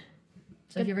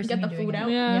 So if you ever see Get me the doing food it, out?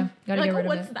 yeah, gotta like, get rid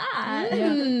what's of it. that?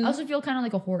 Yeah. I also feel kind of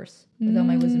like a horse without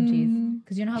my wisdom teeth. Mm.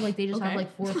 Because you know how like they just have Okay.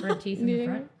 like 4 front teeth in the Yeah.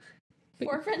 front?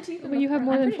 4 front teeth. in But the you have front.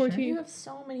 more I'm than pretty 4 sure. teeth. You have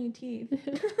so many teeth.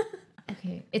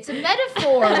 Okay. It's a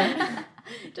metaphor.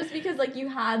 Just because like you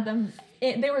had them,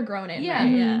 they were grown in. Yeah.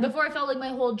 Right? Yeah. Before I felt like my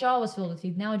whole jaw was filled with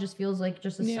teeth. Now it just feels like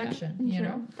just a Yeah. section, you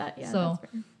know? That, yeah, So-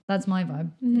 that's fair. That's my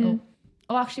vibe. Mhm.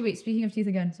 Oh, actually, wait. Speaking of teeth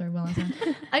again. Sorry, one last time.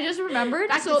 I just remembered.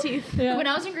 Back so to teeth. Yeah. when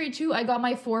I was in grade 2, I got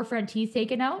my 4 front teeth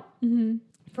taken out. Mhm.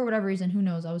 For whatever reason. Who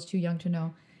knows? I was too young to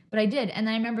know. But I did. And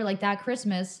then I remember like that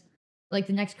Christmas, like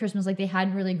the next Christmas, like they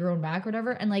hadn't really grown back or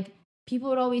whatever. And like people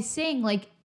would always sing like,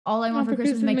 all I want for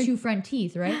Christmas is my 2 front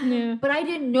teeth, right? Yeah. But I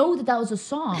didn't know that was a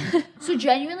song. So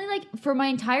genuinely, like for my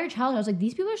entire childhood, I was like,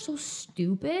 these people are so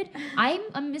stupid.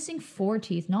 I'm missing 4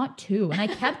 teeth, not 2. And I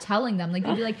kept telling them, like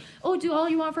they'd be like, oh, do all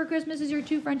you want for Christmas is your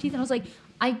 2 front teeth? And I was like,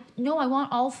 I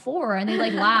want all 4. And they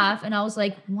like laugh. And I was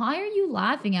like, why are you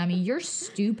laughing at me? You're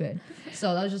stupid.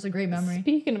 So that was just a great memory.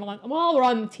 Speaking of, while we're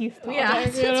on the teeth topic, Yeah,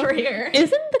 you since know, we're here.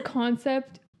 isn't the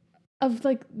concept of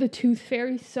like the tooth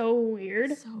fairy so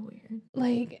weird? So weird.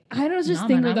 Like I don't just Nah,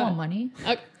 think man, of I that. want money.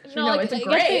 No, like, it's I get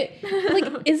great. it.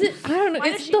 Like, is it? I don't know. Why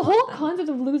does It's she the want whole them? concept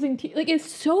of losing teeth. Like, it's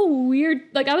so weird.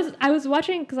 Like, I was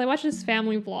watching because I watched this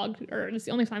family vlog, or it's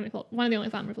the only family vlog, one of the only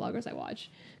family vloggers I watch,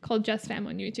 called Just Fam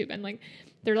on YouTube, and like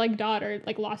their like daughter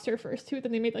like lost her first tooth,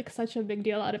 and they made like such a big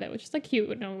deal out of it, which is like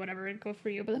cute, no whatever, go for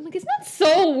you. But I'm like, isn't that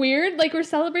so weird? Like, we're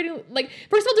celebrating, like,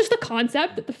 first of all, just the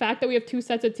concept, the fact that we have two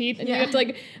sets of teeth, and you Yeah. have to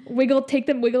like wiggle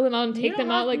them out, and You take don't them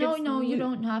have- out. Like, no, it's no, you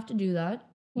don't have to do that.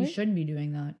 You What? shouldn't be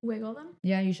doing that. Wiggle them.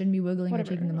 Yeah, you shouldn't be wiggling Whatever.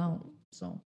 or taking them out.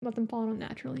 So let them fall out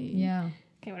naturally. yeah.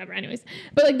 Okay, whatever. Anyways,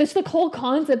 but like this the whole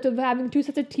concept of having two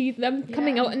sets of teeth, them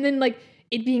coming Yeah. out, and then like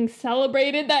it being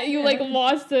celebrated that you like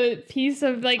lost a piece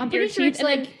of like I'm your pretty sure teeth, it's and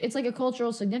like then, it's like a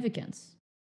cultural significance.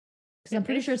 Because I'm It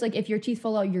pretty is? sure it's like if your teeth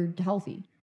fall out, you're healthy.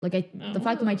 Like the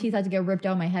fact that my Oh. teeth had to get ripped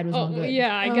out of my head was not oh good.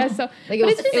 yeah, I guess so. Like But it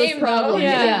was, it's the it was same, probably though.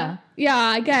 yeah. Yeah,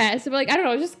 I guess. But like I don't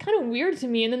know, it's just kind of weird to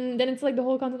me. And then it's like the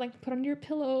whole concept like put under your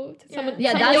pillow. To someone,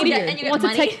 Yeah, some that's lady weird. And you get wants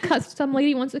to money. take some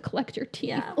lady wants to collect your teeth.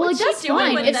 Yeah. Well, like What's she that's doing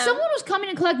fine. with If them? someone was coming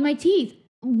to collect my teeth,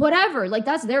 whatever, like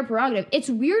that's their prerogative.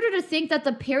 It's weirder to think that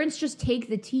the parents just take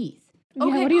the teeth. Yeah,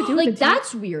 Okay, what do you do? Like with the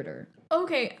that's weirder.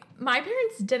 Okay, my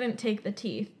parents didn't take the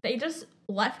teeth. They just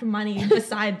left money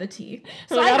beside the teeth.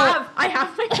 So Like, I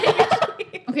have my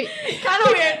teeth. Okay, Kind of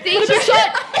weird. things just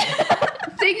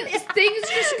got things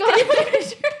just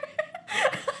got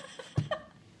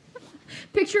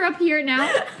picture up here now.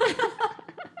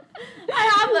 I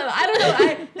have them. I don't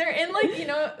know. They're in like, you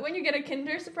know, when you get a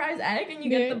Kinder Surprise egg and you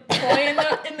get Yeah. the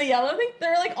toy in the yellow thing.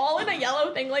 They're like all in a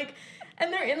yellow thing, like,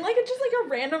 and they're in like just like a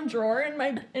random drawer in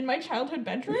my childhood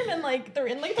bedroom, and like they're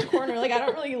in like the corner. Like I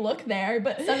don't really look there,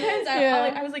 but sometimes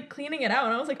I was like cleaning it out,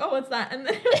 and I was like, oh, what's that? And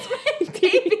then it was my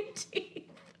baby teeth.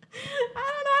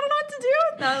 I don't know what to do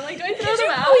with them. Like, do I throw them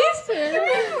out?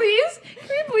 Can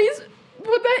we please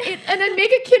put that in and then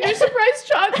make a Kinder Surprise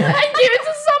chocolate and give it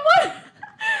to someone?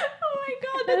 Oh my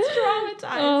god, that's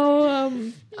traumatizing. Oh,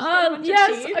 Just a bunch of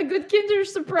Yes, teeth. a good Kinder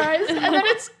Surprise, and then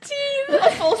it's teeth.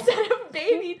 A full set of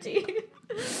baby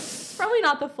teeth. Probably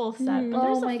not the full set, but Oh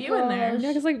there's my a few in there. yeah,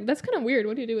 because like that's kind of weird.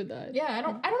 What do you do with that? Yeah, I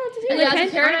don't know what to do. Yeah, Like, as a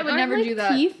Can't- parent, I aren't- would aren't, never like, do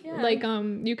that. Teeth, Yeah. like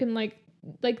you can like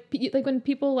when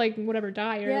people like whatever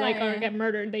die or Yeah, like or yeah. get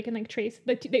murdered, they can like trace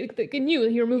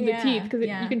you remove Yeah, the teeth because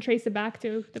yeah. you can trace it back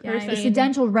to the Yeah, I person It's the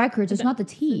dental records. It's not the the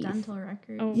teeth. dental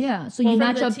record. Oh. Yeah, so Well, you From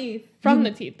match the up. teeth. from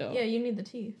the teeth though. Yeah, you need the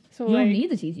teeth. So You like don't need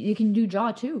the teeth. You can do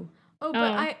jaw too. Oh, but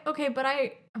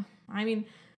I mean,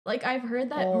 like I've heard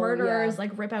that Oh, murderers yeah.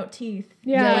 like rip out teeth.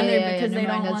 Yeah. when they're- Yeah, because never they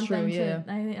mind, don't that's want them true, yeah.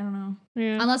 to. I don't know.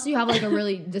 yeah, Unless you have like a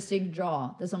really distinct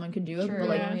jaw that someone could do it. True, But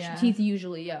like yeah. teeth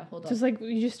usually, yeah. Hold on. just like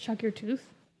you just chuck your tooth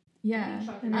Yeah,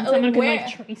 and then I- someone can where-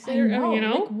 like trace it. I know. You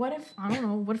know. Like, what if I don't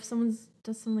know? What if someone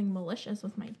does something malicious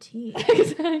with my teeth?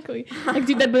 Exactly. Like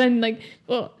do that, but then like,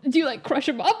 well, do you like crush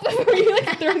them up before you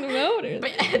like throw them out? Or,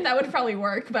 But that would probably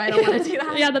work, but I don't want to do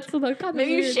that. yeah, that's the God,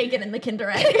 Maybe you weird. shake it in the Kinder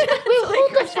Egg. Wait,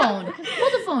 hold the phone.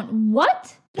 Hold the phone.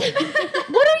 What?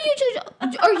 What are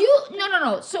you? Are you?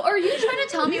 No. So are you trying to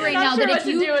tell me right now Not sure that what if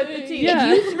to you do with the teeth.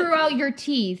 Yeah. if you threw out your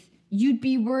teeth, you'd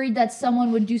be worried that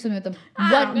someone would do something with them?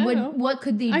 I don't know. What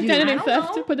could they do? Identity don't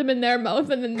theft, know. put them in their mouth,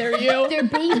 and then they're you, They're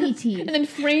baby teeth. and then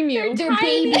frame you. They're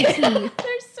baby teeth.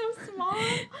 They're so small.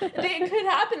 It could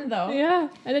happen though. Yeah,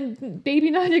 and then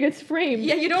baby Nadia gets framed.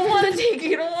 Yeah, you don't want to take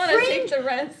Framed. the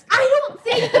risk. I don't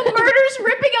think the murderers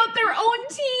ripping out their own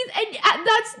teeth, and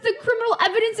that's the criminal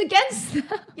evidence against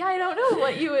them. Yeah, I don't know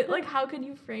what you would like. How could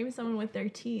you frame someone with their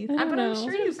teeth? I don't But I'm know.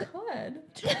 sure you could.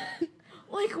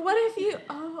 Like, what if you?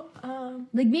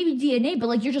 Like maybe DNA, but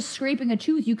like you're just scraping a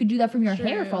tooth. You could do that from your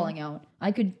hair True. falling out.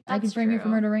 I could That's frame you for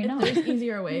true. murder right now. There's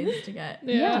easier ways to get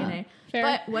Yeah. DNA. Fair.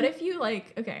 But what if you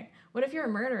like? Okay, what if you're a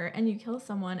murderer and you kill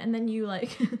someone and then you like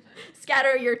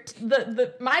scatter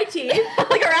my teeth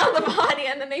like around the body,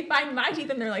 and then they find my teeth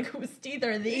and they're like, whose teeth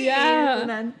are these? Yeah. And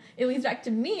then it leads back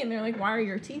to me and they're like, why are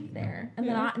your teeth there? And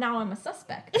then now I'm a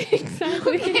suspect.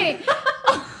 Exactly. Okay.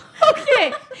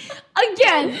 Okay.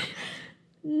 Again.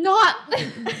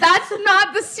 That's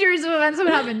not the series of events that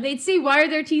would happen. They'd say, why are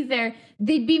their teeth there?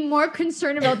 They'd be more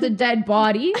concerned about the dead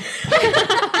body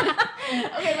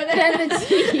Okay, but than the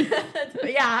teeth.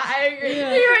 yeah, I agree.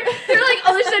 They're like,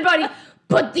 oh, there's a dead body.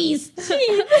 But these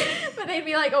teeth. But they'd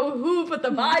be like, oh, who put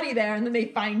the body there? And then they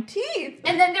find teeth.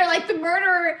 And then they're like, the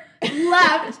murderer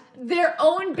left their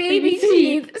own baby Baby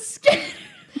teeth. teeth scattered.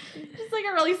 Just like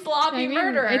a really sloppy I mean,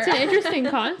 murderer. it's an interesting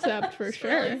concept for It's sure.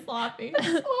 Really sloppy.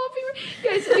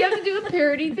 Guys, we have to do a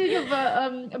parody thing of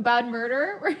a bad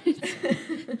murder where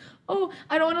it's, oh,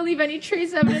 I don't want to leave any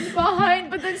trace evidence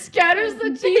behind, but then scatters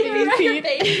the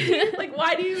teeth. Like,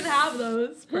 why do you even have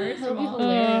those? First That'd of be all,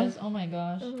 hilarious. Oh my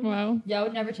gosh. Wow. Yeah, I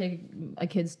would never take a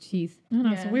kid's teeth. I don't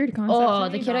know. It's a Yeah. weird concept. Oh, to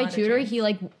the me. kid I Not a tutor, chance.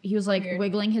 he was like Weird.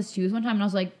 wiggling his tooth one time, and I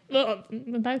was like, Ugh,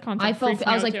 that concept. I felt, freaks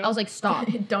me out, too. I was like, stop.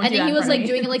 Don't And do then that he in was front like of me.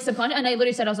 doing it like subconscious, and I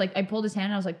literally said, I was like, I pulled his hand,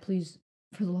 and I was like, please,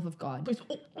 for the love of God. Please-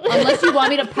 Unless you want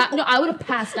me to no, I would have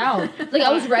passed out. Like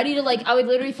I was ready to I would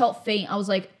literally felt faint. I was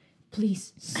like,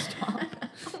 please stop.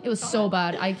 It was so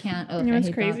bad. I can't. You know I what's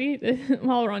hate crazy?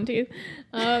 While we're on teeth,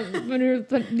 but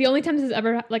the only time this has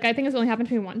ever I think it's only happened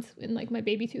to me once in like my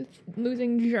baby tooth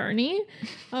losing journey.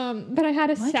 But I had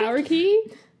a sour key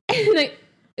and I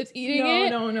was eating it.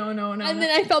 No. And then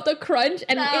I felt a crunch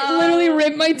and it No. literally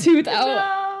ripped my tooth out.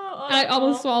 No. And I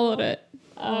almost swallowed it.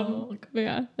 Oh, But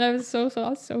yeah, that was so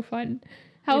fun.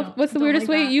 You What's the don't weirdest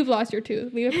like way that. you've lost your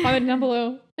tooth? Leave a comment down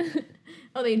below.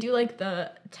 Oh, they do like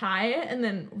the tie it and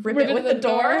then rip Rip it it with with the the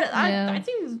door. door? Yeah. That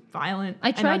seems violent.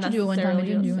 I tried to do it one time. It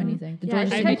didn't do unnecessarily anything. The Yeah, door I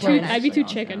just tried kept to going. I'd be too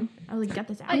actually chicken. also. I was like, get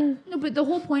this out. No, but the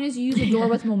whole point is you use a door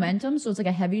with momentum, so it's like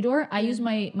a heavy door. I use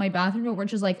my bathroom door,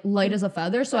 which is like light as a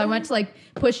feather. So I went to like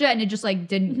push it, and it just like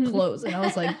didn't close, and I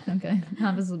was like, okay,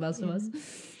 happens to the best of us.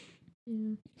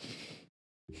 Yeah.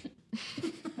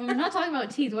 Well, we're not talking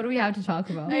about teeth. What do we have to talk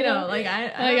about? I know, like I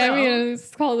Like, don't I mean, know.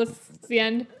 it's called this. It's the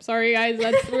end. Sorry, guys.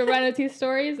 We're running out of teeth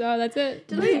stories. That's it.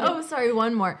 Did we? Oh, sorry.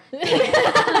 One more. Did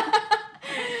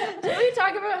we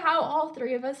talk about how all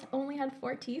three of us only had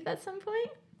 4 teeth at some point?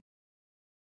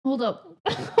 Hold up.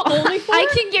 Only 4? I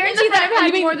can guarantee that I've You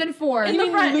had mean- more than 4. you mean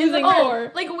in the losing front.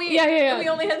 4? Like we, Yeah. we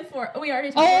only had 4. We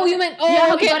already talked Oh, about you it. meant Yeah,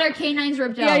 okay. we got our canines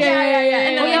ripped out. Yeah.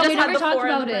 And then Oh, we yeah, just we had never the talked 4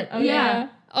 in about the it. front. Okay. Yeah.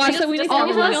 Oh, Just- so we just all all of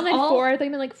of us us, only all- 4. I think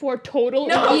I meant like 4 total.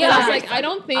 No, yeah. I was like, I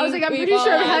don't think. I was like, I'm we've pretty all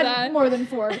sure I've had had that. more than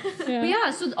 4. Yeah. But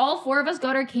yeah, so all 4 of us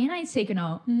got our canines taken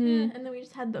out. Mhm. And then we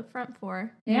just had the front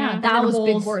 4. Yeah, Yeah. that And was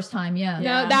big holes. horse time. Yeah. No,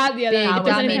 Yeah. that Big. that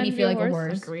That made had me to feel be like a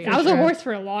horse. Agreed. I was For a sure. horse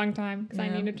for a long time because I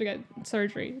Yeah. needed to get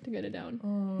surgery to get it down.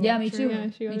 Oh, Yeah, me true. too. Yeah,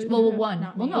 she always Well, did. one.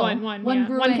 Not Well, me. no, One, yeah.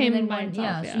 grew One in came and then by one. itself,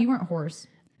 Yeah, yeah. so you weren't horse.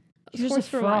 You're just Horse a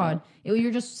for a while. fraud.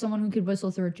 You're just someone who could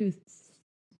whistle through a tooth.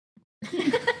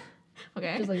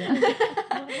 Okay. Just like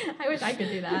that. I wish I could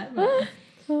do that. But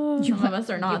some of us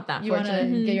are not that You want to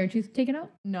fortunate. get your tooth taken out?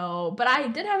 No, but I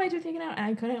did have my tooth taken out and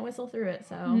I couldn't whistle through it.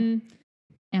 So Mhm.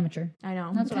 Amateur. I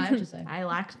know. That's what I have to say. I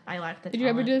lacked the. Did you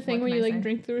ever do the talent. thing What where can you I like say?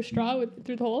 drink through a straw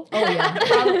through the hole? Oh yeah.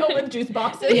 Probably with juice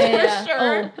boxes Yeah, for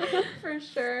yeah. sure. For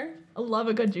sure. I love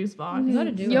a good juice box. You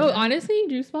gotta do Yo, it. honestly,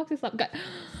 juice boxes love.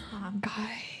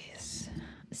 Guys,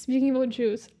 speaking about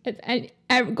juice,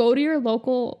 go to your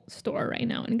local store right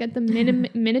now and get the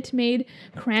Minute Maid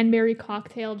cranberry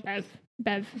cocktail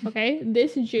bev. Okay,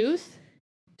 this juice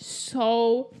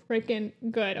so freaking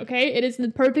good. Okay, it is the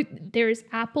perfect. There's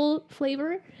apple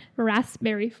flavor,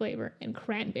 raspberry flavor, and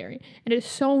cranberry, and it is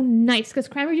so nice because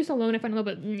cranberry juice alone I find a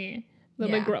little bit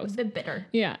bit gross. A bit bitter.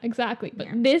 Yeah, exactly. But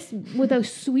Yeah. this with a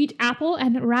sweet apple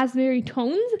and raspberry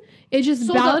tones, it just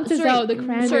So balances sorry, out the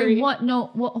cranberry. Sorry, what? No,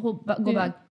 what? Go Yeah.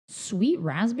 back. Sweet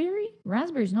raspberry?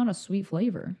 Raspberry's not a sweet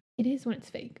flavor. It is when it's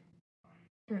fake.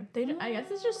 They do, I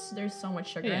guess it's just there's so much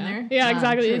sugar in there. Yeah, Ah,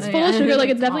 exactly. true. It's Yeah, full of and sugar. it's Like like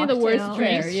it's definitely the worst cocktail.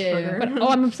 drink. Fair, yeah. But oh,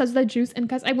 I'm obsessed with that juice. And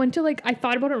because I went to I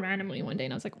thought about it randomly one day,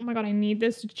 and I was like, oh my god, I need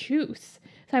this juice.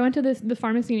 So I went to the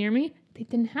pharmacy near me. They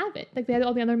didn't have it. Like they had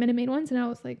all the other Minute Maid ones, and I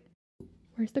was like,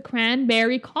 where's the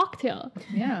cranberry cocktail?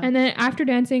 Yeah. And then after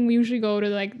dancing, we usually go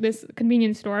to this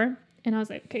convenience store. And I was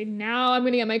like, okay, now I'm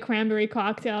going to get my cranberry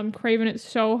cocktail. I'm craving it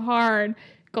so hard.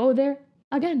 Go there.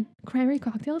 Again, cranberry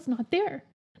cocktail is not there.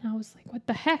 And I was like, what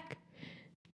the heck?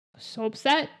 I was so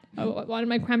upset. I wanted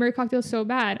my cranberry cocktail so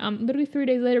bad. Literally 3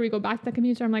 days later, we go back to the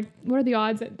convenience store. I'm like, what are the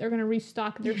odds that they're going to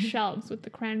restock their shelves with the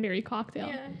cranberry cocktail?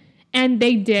 Yeah. And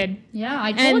they did. Yeah,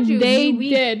 I told And you. they new week,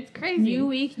 did. Crazy. New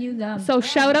week, new them. So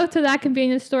shout out to that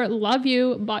convenience store. Love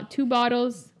you. Bought 2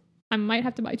 bottles. I might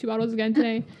have to buy 2 bottles again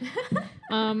today.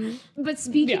 But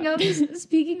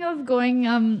speaking of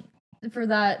going for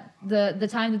that the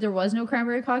time that there was no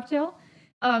cranberry cocktail,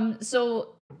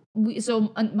 so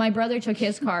my brother took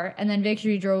his car and then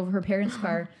Victory drove her parents'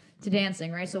 car to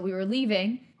dancing, right? So we were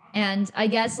leaving, and I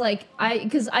guess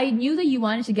because I knew that you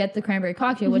wanted to get the cranberry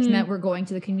cocktail, which meant we're going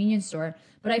to the convenience store,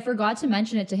 but I forgot to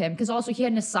mention it to him because also he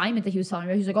had an assignment that he was telling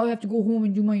me about. He was like, oh, I have to go home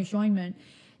and do my assignment.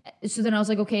 So then I was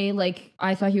like, okay,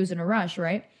 I thought he was in a rush,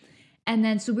 right? And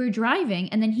then so we were driving,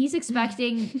 and then he's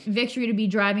expecting Victory to be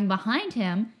driving behind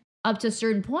him up to a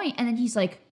certain point, and then he's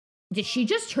like, did she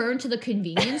just turn to the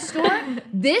convenience store?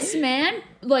 This man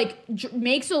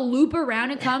makes a loop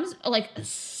around and comes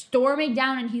storming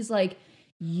down, and he's like,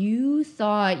 you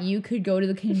thought you could go to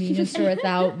the convenience store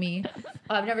without me.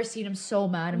 I've never seen him so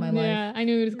mad in my life. Yeah, I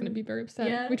knew he was gonna be very upset.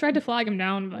 Yeah. We tried to flag him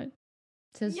down, but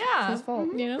It's Yeah. his fault.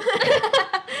 you know.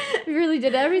 We really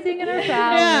did everything in our power.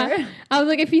 Yeah. I was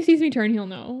like, if he sees me turn, he'll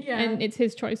know. Yeah. And it's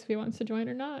his choice if he wants to join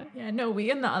or not. Yeah, no, we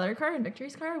in the other car, in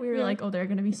Victory's car, we were Yeah. like, oh, they're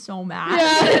gonna be so mad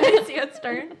Yeah. when they see us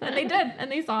turn, and they did,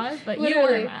 and they saw us, but you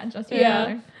Literally. were mad, just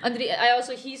Yeah. I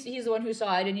also he's the one who saw.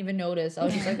 I didn't even notice. I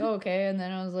was just like, oh, okay. And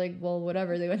then I was like, well,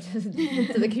 whatever. They went to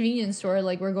the convenience store.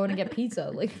 Like, we're going to get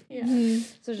pizza. Like, Yeah.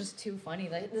 so it's just too funny.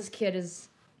 Like, this kid's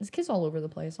all over the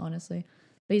place, honestly.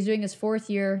 But he's doing his 4th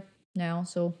year now.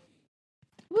 So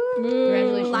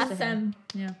Congratulations to Last him. sem.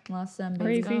 yeah, last sem.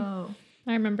 Baby. Crazy. Go.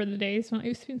 I remember the days when I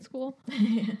used to be in school.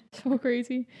 So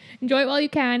crazy. Enjoy it while you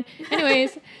can.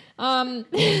 Anyways,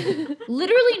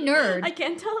 Literally nerd. I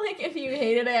can't tell like if you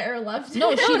hated it or loved it.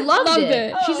 No, she loved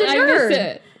it. Oh, She's a I nerd. miss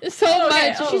it so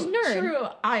Okay, much. She's nerd. True.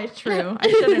 True. I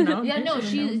should have known. Yeah, no, I should've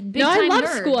she's known. big No, I time love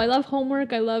nerd. school. I love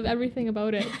homework. I love everything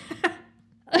about it.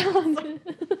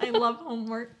 I love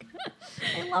homework.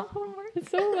 I love homework. It's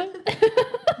so fun.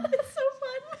 It's so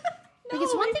fun. Like,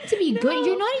 it's one thing to be good.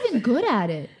 You're not even good at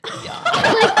it. so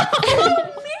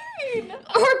mean.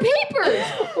 Or papers.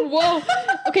 Whoa.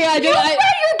 Okay, I You did. read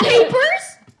your papers.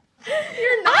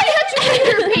 You're not. I had to read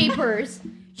your papers.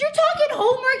 You're talking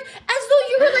homework as though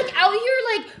you were like out here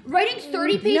like writing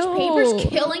 30-page No. papers,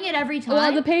 killing it every time.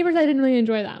 Well, the papers I didn't really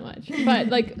enjoy that much, but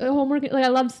like homework, like I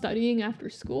loved studying after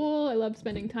school. I loved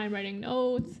spending time writing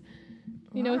notes.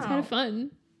 You know, it's kind Wow. of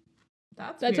fun.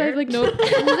 That's That's why I have weird. like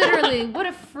no. Literally, what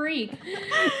a freak.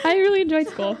 I really enjoyed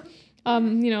school.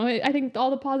 You know, I think all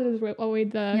the positives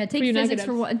outweighed the Yeah, take few physics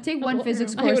negatives. take one Well,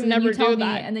 physics I course would and then you never tell do me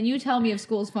that. and then you tell me if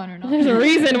school's fun or not. There's a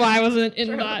reason why I wasn't in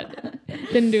True. that.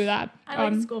 Didn't do that. I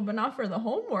like school, but not for the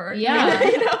homework. Yeah.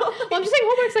 you know? Well, I'm just saying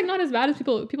homework's like not as bad as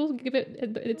people give it.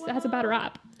 It has a bad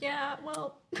rap. Yeah.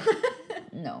 Well.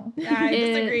 No. I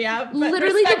disagree. Yeah. But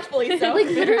Literally respectfully so. like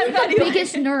literally the Anyway.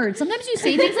 biggest nerd. Sometimes you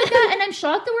say things like that and I'm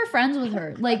shocked that we're friends with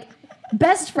her. Like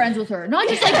best friends with her. Not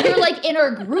just like you're like in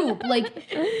our group. Like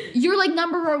you're like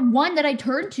number one that I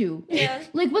turn to. Yeah.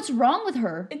 Like what's wrong with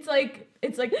her? It's like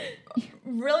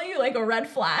really like a red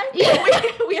flag. Yeah.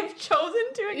 we have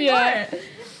chosen to ignore Yeah. it.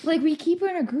 Like we keep her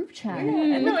in a group chat. Yeah.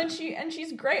 And no, and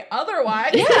she's great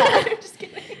otherwise. Yeah. I'm just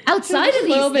kidding. Outside of a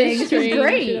little these bit things, she's strange,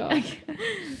 great. you know.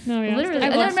 No, yeah. Literally. I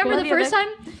And love I remember school. the first time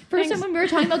Thanks. when we were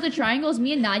talking about the triangles,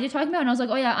 me and Nadia talking about it, and I was like,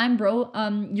 oh yeah, I'm bro,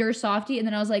 you're softy, and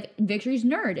then I was like, Victory's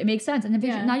nerd. It makes sense. And then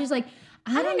Yeah. Nadia's like,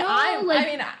 I don't think know. I'm, like,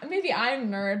 I mean, maybe I'm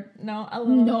nerd. No, a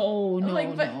little. no,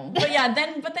 like, but, no. but yeah,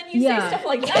 then you Yeah. say stuff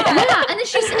like Yeah, that. and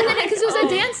then because it was Oh. a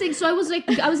dancing, so I was like,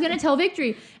 I was gonna tell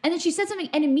Victory, and then she said something,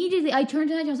 and immediately I turned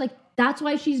to Nadia, I was like, that's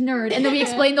why she's nerd, and then we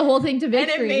explained the whole thing to And it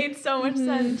Victory. made so much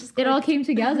sense. Just It all came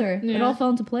together. It Yeah. all fell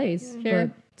into place. Fair.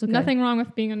 But it's okay. Nothing wrong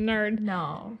with being a nerd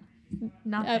no,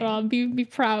 nothing at all. Be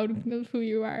proud of who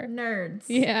you are. Nerds.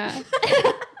 Yeah.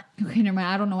 Okay, never mind.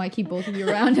 I don't know why I keep both of you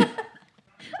around.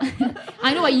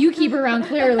 I know why you keep her around.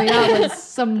 Clearly, that was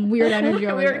some weird energy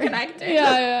over We were there. connected.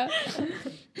 Yeah.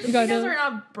 You got Because to- we're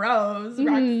not bros, Mhm.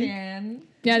 Roxanne.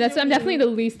 Yeah, I'm definitely the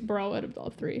least bro out of all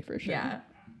three for sure. Yeah.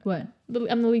 What?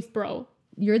 I'm the least bro.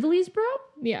 You're the least bro?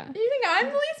 Yeah. You think I'm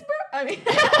the least bro? I mean,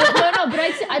 No, but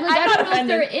I I'm don't not know if offended.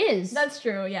 there is. That's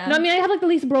true. Yeah. No, I mean I have like the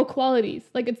least bro qualities.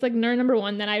 Like it's like nerd number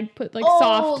one, then I'd put like Oh,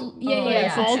 soft. Yeah, Oh,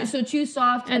 yeah. yeah. So two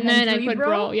soft, And then I three put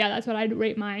bro. Yeah, that's what I'd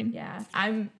rate mine. Yeah.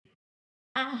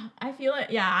 I feel it.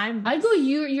 Yeah. I'd go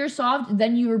you're soft,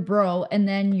 then you're bro, and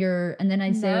then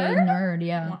I'd say Nerd? nerd.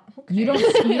 Yeah. Well, You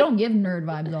okay. don't give nerd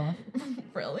vibes off.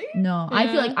 Really? No, I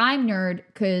feel Yeah. like I'm nerd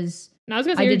because And I was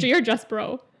gonna I say did- you're just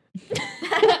bro.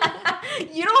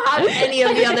 You don't have any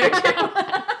of the other two.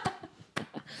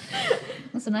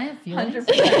 listen, I have feelings. 100%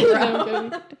 No, I'm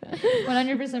bro. kidding.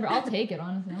 100%. Bro. I'll take it.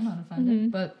 Honestly, I'm not offended.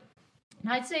 Mhm. But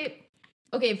I'd say,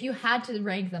 okay, if you had to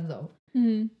rank them though,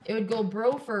 Mhm. it would go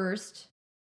bro first,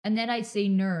 and then I'd say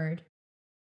nerd,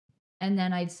 and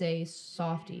then I'd say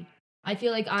softy. I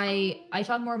feel like I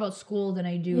talk more about school than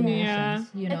I do Yeah. emotions.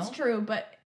 You know, It's true, but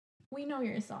we know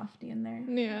you're a softie in there.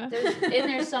 Yeah. There's in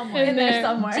there somewhere, In there there.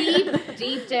 somewhere.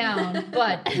 deep down,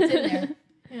 but it's in there.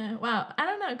 Yeah. Wow. I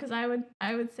don't know, because I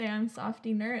would say I'm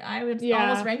softie nerd. I would Yeah.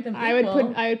 almost rank them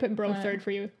equal. I would put bro but- third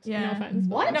for you. Yeah. No offense.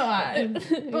 What? No,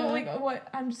 but Yeah. like, what?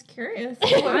 I'm just curious.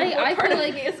 I What part feel of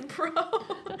like- me is bro.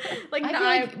 Like, I no, feel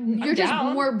like I'm you're just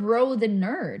down. more bro than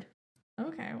nerd.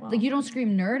 Okay. Well, Like you don't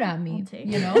scream nerd at me. I'll take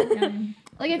You it. know, Yeah.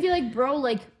 like I feel like bro,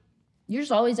 like you're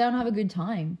just always down to have a good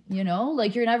time. You know,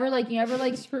 like you never like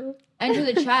It's true. enter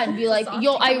the chat and be like, Softy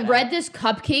yo, I coming read this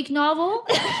cupcake novel.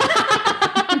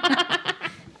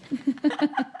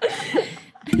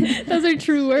 Those are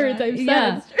true words I've said.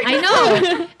 Yeah, I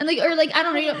know. And like, or like, I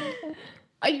don't know.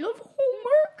 I love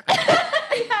homework.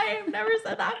 I've never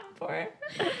said that before.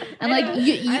 And like,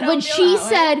 I don't when feel she that way.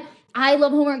 said, "I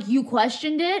love homework," you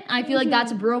questioned it. I feel like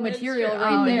that's bro It's material true.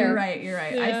 right Oh, there. You're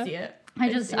right. Yeah. I see it.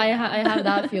 I have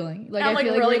that feeling. Like, I'm I like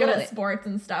feel really like good we're at sports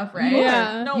and stuff, right?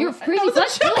 Yeah. No, You're that crazy was a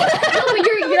flexible. joke. No, but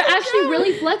you're actually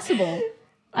really flexible.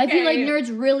 I feel like Okay.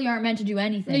 nerds really aren't meant to do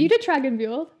anything. No, you did track and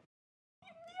field.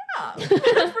 Yeah.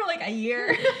 For like a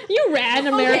year. You ran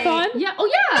a Okay. marathon. Yeah. Oh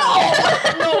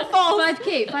yeah. No, false.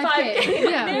 5K. 5K. 5K.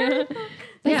 Yeah.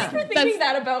 Thank Yeah. you for thinking That's-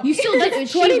 that about You me. still did.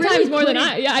 She 20 really times more than couldn't-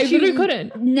 I. Yeah, I she literally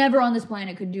couldn't. Never on this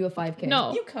planet could do a 5K.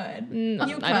 No. You could. No,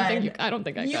 You I don't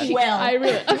think I You could. will. I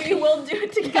really. We will do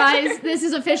it together. Guys, this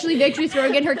is officially Victory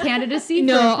throwing in her candidacy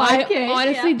No, for I 5K.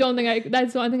 honestly Yeah. don't think I.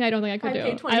 That's one thing I don't think I could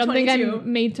 5K do. I don't think 2022.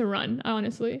 I'm made to run.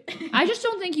 Honestly, I just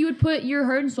don't think you would put your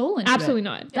heart and soul into it. absolutely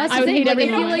not. That's I the would thing. hate Like, I every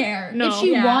feel moment. like care. No. if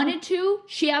she Yeah. wanted to,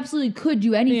 she absolutely could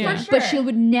do anything. Yeah. For But sure. she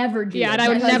would never do Yeah, it. and I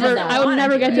would because of never. that. I would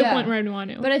never get to Yeah. a point where I'd want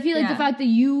to. But I feel like the Yeah. fact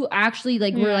that you actually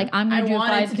like were Yeah. like, I'm I gonna do a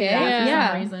wanted 5K. to do that for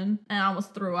Yeah. some reason, and I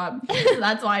almost threw up. So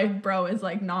that's why bro is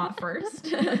like not first.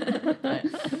 But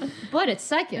But it's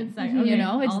second. It's second. You Okay,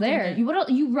 know, it's I'll there. take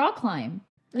it. You rock climb.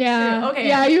 yeah. true. Okay.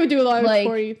 Yeah, you do a lot of Like,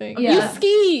 sporty things. yeah. You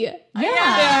ski. Yeah.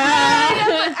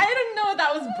 I didn't know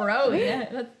that was bro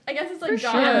yet. I guess it's like For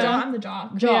jock. sure. I'm the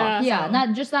jock. Jock. Yeah. Yeah, So-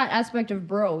 not just that aspect of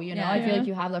bro, you know. Yeah. I feel Yeah. like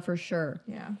you have that for sure.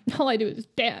 Yeah. All I do is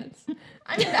dance.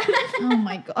 I mean, Oh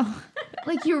my god.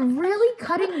 Like you're really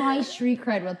cutting my street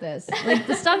cred with this. Like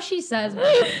the stuff she says.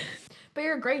 but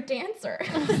you're a great dancer.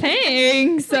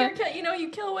 Thanks. So you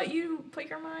kill what you put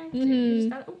your mind to. You Mhm. just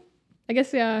gotta, I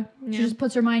guess yeah. She Yeah. just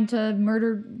puts her mind to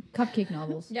murder cupcake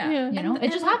novels. yeah. Yeah. You know?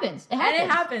 It just happens. It happens. And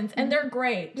it happens, and they're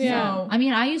great. Yeah. So I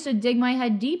mean, I used to dig my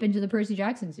head deep into the Percy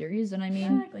Jackson series, and I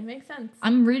mean, exactly makes sense.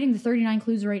 I'm reading the 39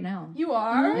 Clues right now. You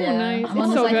are. Oh, nice. I'm It's on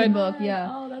the so second good. book. Yeah,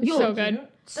 Oh, that's Yo, so good. cute.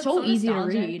 That's so easy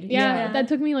nostalgic. to read. Yeah, that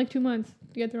took me like 2 months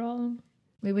to get through all of them.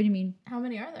 Wait, what do you mean? How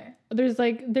many are there? There's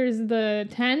the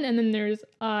 10, and then there's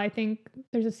I think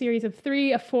there's a series of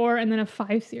 3, a 4, and then a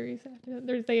 5 series after that.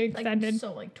 There's they Like extended.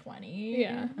 so, like 20.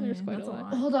 Yeah, there's quite that's a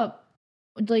lot. Hold up.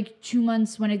 Like 2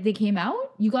 months when they came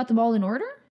out, you got them all in order?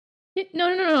 Yeah,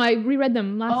 no. I reread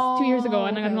them last 2 years ago,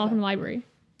 and I got them all okay. from the library.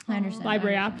 I understand.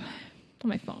 Library app on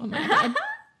my phone. On my iPad.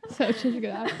 So it's such a good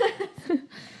app.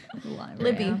 The library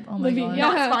Libby. app. Oh my Libby, god.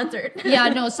 yeah. Not sponsored. Yeah,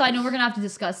 no, so I know we're gonna have to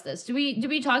discuss this. Did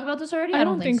we talk about this already? I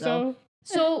don't think so.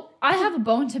 So I have a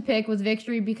bone to pick with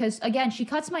Victory because again, she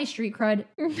cuts my street cred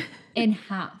in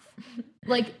half.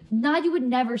 Like Nadia would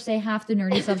never say half the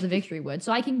nerdy stuff that Victory would.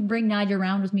 So I can bring Nadia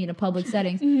around with me in a public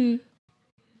setting. Mhm.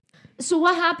 So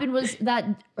what happened was that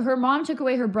her mom took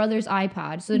away her brother's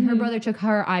iPad. So then her brother took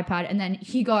her iPad and then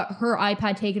he got her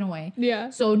iPad taken away. Yeah.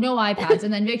 So no iPads.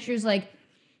 And then Victory's like,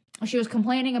 she was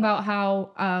complaining about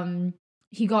how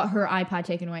he got her iPad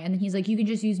taken away. And then he's like, you can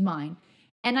just use mine.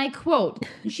 And I quote,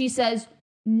 she says,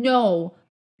 no,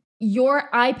 your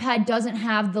iPad doesn't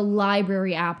have the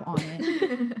library app on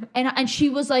it. And she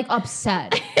was like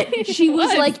upset. She was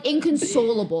What? like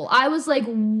inconsolable. I was like,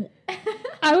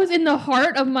 I was in the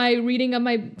heart of my reading of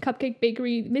my Cupcake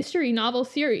Bakery mystery novel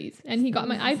series, and he got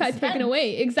my iPad taken Suspense.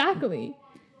 away. Exactly.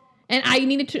 And I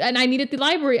needed the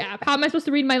library app. How am I supposed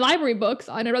to read my library books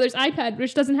on my brother's iPad,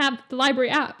 which doesn't have the library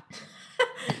app?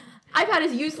 iPad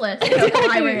is useless without the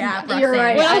library app. you're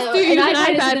right. What else do you use an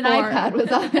iPad iPad is an for?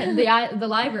 iPad with the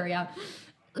library app.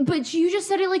 But you just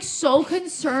said it like so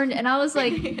concerned, and I was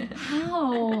like,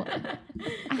 how? It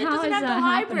How doesn't is have the that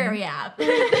library app.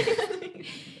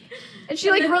 And she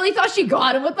like really thought she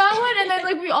got him with that one, and then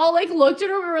like we all like looked at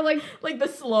her, we were like, like the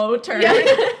slow turn.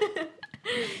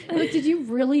 like, did you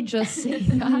really just say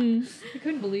that? Mhm. I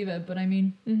couldn't believe it, but I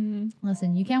mean, Mhm.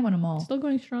 listen, you can't win them all. Still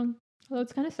going strong. Although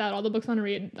it's kind of sad. All the books on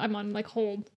read, I'm on like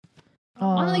hold.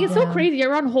 Oh, Like it's so crazy.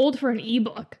 You're on hold for an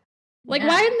ebook. Like Yeah.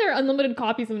 why isn't there unlimited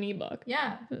copies of an ebook?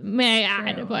 Yeah. May I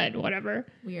add, True. but whatever.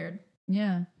 Weird.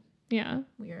 Yeah, Yeah.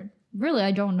 Weird. really,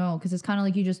 I don't know because it's kind of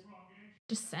like you just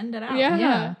Just send it out. Yeah.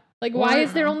 Yeah. Like, Or- why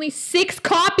is there only 6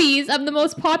 copies of the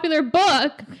most popular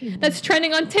book that's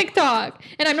trending on TikTok?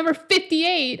 And I'm number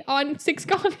 58 on 6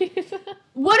 copies.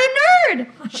 what a nerd!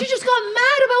 She just got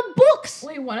mad about books.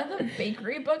 Wait, one of the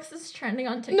bakery books is trending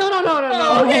on TikTok. no.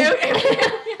 Oh, okay.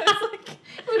 I was like,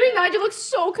 Literally, Nigel looks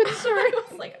so concerned. I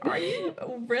was like, are you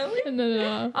really?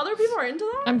 No. Other people are into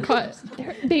that? I'm caught.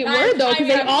 They I- were, though, I because mean,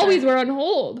 they I'm always sure. were on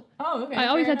hold. Oh, okay. I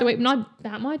always fair had to wait, enough. not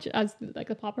that much as like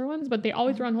the popular ones, but they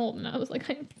always were on hold. And I was like,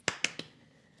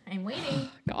 I'm waiting.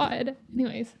 God.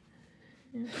 Anyways.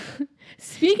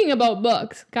 Speaking about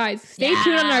books, guys, stay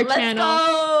tuned on our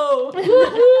channel. Go!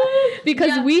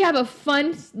 Because we have a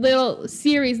fun little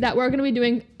series that we're going to be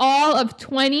doing all of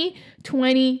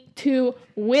 2022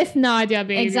 with Nadia,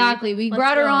 baby. Exactly. We Let's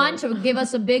brought her go. on to give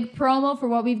us a big promo for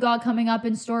what we've got coming up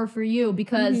in store for you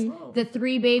because the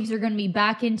three babes are going to be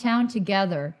back in town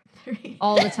together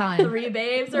all the time. Three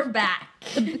babes are back.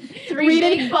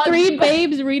 Three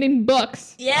babes reading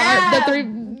books. Yeah. The three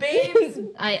babes.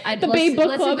 The Babe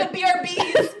Book Club. The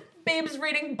BRBs. Babes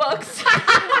reading books.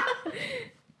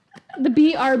 The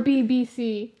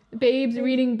BRBBC. Babes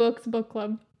Reading Books Book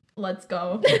Club. Let's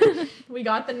go. We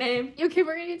got the name. Okay,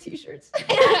 we're going to get t-shirts.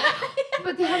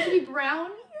 But they have to be brown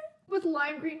with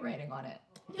lime green writing on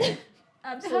it.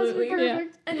 Absolutely.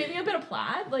 Perfect. And maybe a bit of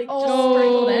plaid, like Oh. just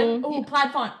sprinkled in. Oh,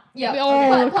 plaid font. Yeah.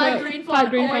 Oh, plaid okay. green Plaid font.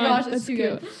 green Oh my font. gosh, it's That's too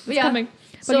cute. good. It's But yeah. coming.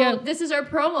 So yeah. this is our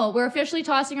promo. We're officially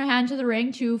tossing our hand to the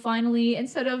ring to finally,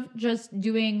 instead of just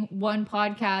doing one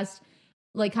podcast,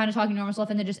 like kind of talking normal stuff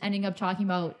and then just ending up talking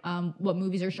about what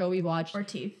movies or show we watched. Or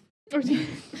teeth. No,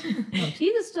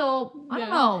 teeth is still, I don't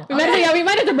Yeah. know. We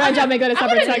might have to branch out and make that a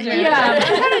separate section. Yeah, I'm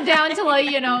kind of down to like,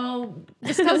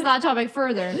 discuss that topic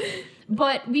further.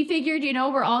 But we figured,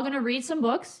 we're all going to read some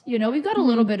books. We've got a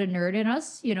little bit of nerd in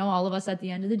us, all of us at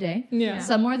the end of the day. Yeah.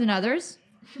 Some more than others.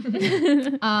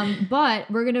 But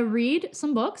we're going to read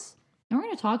some books and we're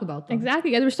going to talk about them.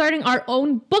 Exactly, guys. We're starting our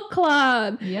own book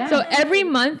club. Yeah. So every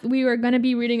month we were going to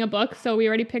be reading a book. So we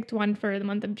already picked one for the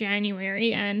month of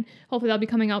January, and hopefully that'll be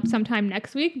coming out sometime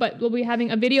next week. But we'll be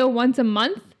having a video once a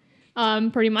month,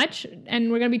 pretty much.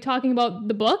 And we're going to be talking about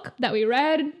the book that we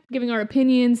read, giving our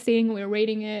opinions, stating what we were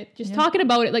rating it, just talking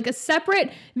about it, like a separate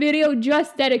video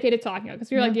just dedicated to talking about it.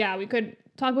 Because we were like, we could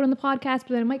talk about it on the podcast,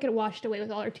 but then it might get washed away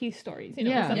with all our teeth stories, and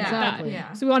Yeah, stuff like exactly. that.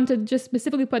 Yeah. So we wanted to just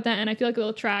specifically put that, and I feel like it'll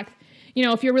attract,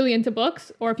 if you're really into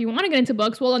books, or if you want to get into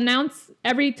books, we'll announce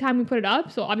every time we put it up.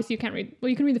 So obviously you can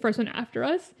read the first one after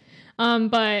us.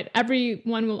 But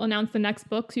everyone will announce the next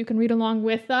book, so you can read along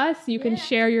with us. You can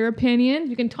share your opinion.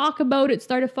 You can talk about it.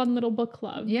 Start a fun little book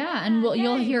club. Yeah, and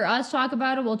you'll hear us talk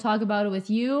about it. We'll talk about it with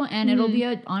you, and it'll be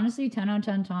a honestly 10 out of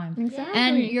 10 time. Exactly.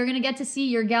 And you're gonna get to see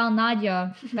your gal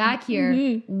Nadia back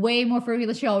here way more frequently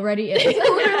than she already is.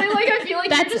 Literally, like I feel like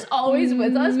you're just always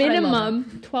with us. but I love it.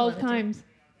 Minimum 12 times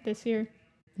this year.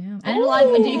 Yeah. And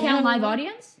live. Do you count live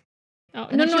audience? Oh,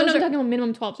 And no, the I'm shows are- talking about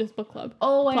minimum 12, just book club.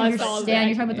 Oh, I Plus all of understand. that.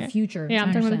 You're talking about Yeah. the future. Yeah, I'm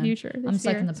I talking about the understand. future. I'm this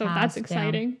stuck year. in the So past. that's Damn.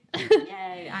 exciting.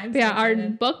 Yay. I'm But yeah, our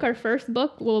excited. our first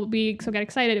book will be, so get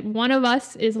excited. One of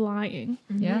us is lying.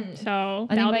 Yeah. So I think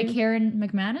that'll by be- Karen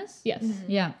McManus. Yes.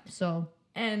 Yeah. So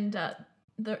And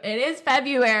it is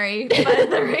February, but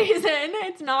the reason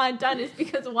it's not done is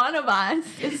because one of us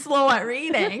is slow at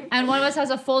reading. and one of us has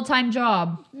a full-time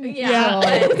job. Yeah,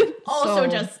 So- but also so-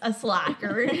 just a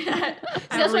slacker at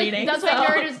That's reading.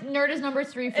 why nerd is number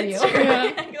 3 for you. It's true.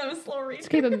 Yeah. I'm a slow reader.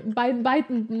 Okay, but by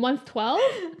month 12,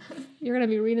 you're gonna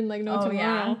be reading like no tomorrow.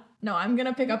 Yeah. No, I'm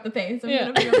gonna pick up the pace. I'm Yeah.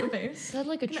 gonna pick up the pace. Said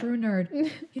like a true nerd. You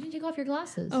didn't take off your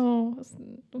glasses. Oh,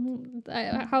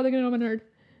 how are they gonna know I'm a nerd?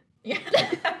 Yeah.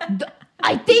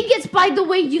 I think it's by the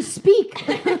way you speak.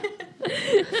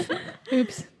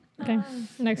 Oops. Okay,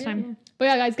 next time. But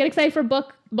yeah, guys, get excited for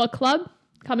book club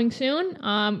coming soon.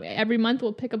 Every month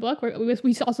we'll pick a book.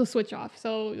 We also switch off,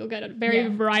 so you'll get a very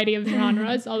variety of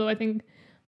genres. Although I think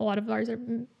a lot of ours are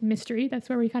mystery. That's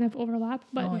where we kind of overlap.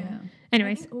 But Oh, yeah.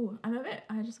 anyways,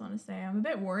 I just want to say, I'm a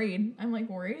bit worried. I'm like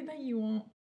worried that you won't.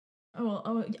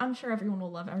 I'm sure everyone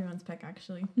will love everyone's pick,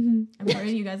 actually. mhm. I'm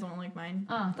worried you guys won't like mine.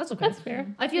 That's okay. That's fair.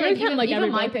 I feel Yeah, like we can't like even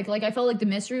every my book. pick, like I felt like the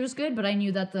mystery was good, but I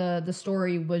knew that the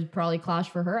story would probably clash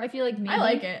for her. I feel like maybe, I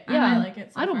like it. Yeah, I like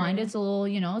it. So I don't far. mind. It's a little,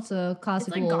 it's a It's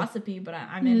classic. like little- gossipy, but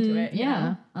I'm into it. you Yeah,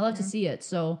 know? I love to see it.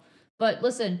 So, but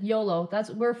listen, YOLO.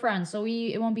 We're friends, so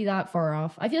it won't be that far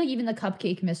off. I feel like even the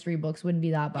cupcake mystery books wouldn't be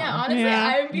that bad. Yeah, honestly, Yeah.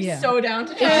 I would be Yeah. so down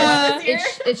to try Yeah. it this year.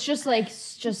 It's just like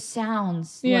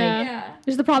sounds. Yeah. Like, Yeah.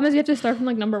 Just the problem is you have to start from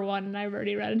like number 1, and I've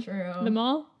already read True. them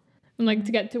all. And like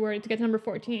to get to number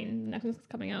 14, the next one's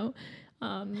coming out,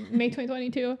 May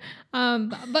 2022.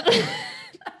 But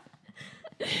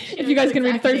if you guys can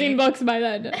read 13 books by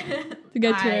then to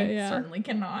get to I it, yeah. certainly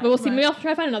cannot. But we'll see. Maybe I'll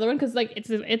try to find another one because like it's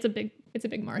a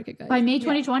big market, guys. by May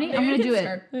 2020, I'm gonna do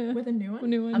it. Yeah. with a new one. A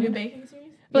new one, A new yeah. baking series.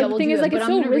 But Yeah, the we'll thing do is, it, like, but it's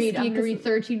I'm so gonna risky. read. I'm gonna read 'cause-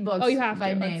 13 books. Oh, you have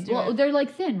by to. May. Let's do Well, it. they're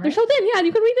like thin, They're right? so thin. Yeah,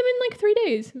 you can read them in like 3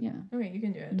 days. Yeah, Okay, you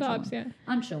can do it. Tops, yeah.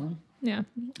 I'm chilling. Yeah.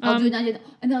 I'll do that,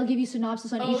 and then I'll give you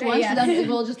synopsis on each Okay, one, yes. so then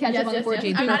we'll just catch up on the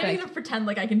 14th. I'm not even Perfect. gonna pretend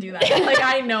like I can do that. Like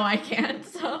I know I can't.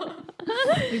 So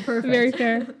Be perfect. Very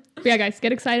fair. But yeah, guys,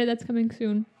 get excited. That's coming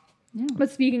soon. Yeah.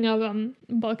 But speaking of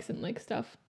books and like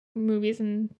stuff, movies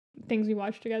and things we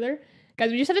watch together,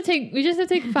 guys, we just have to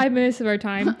take 5 minutes of our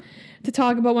time to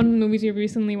talk about one of the movies we've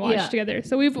recently watched together.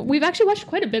 So we've actually watched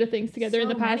quite a bit of things together in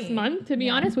the past month, to be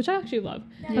honest, which I actually love.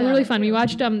 It was really fun. We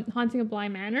watched Haunting of Bly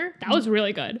Manor. That was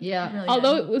really good. Yeah. Really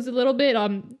Although good. it was a little bit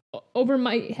over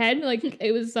my head, like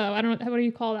it was I don't know, what do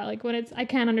you call that? Like when it's I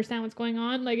can't understand what's going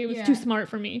on. Like it was too smart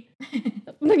for me. you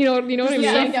know what I mean?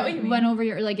 Yeah, I get what you mean. Went over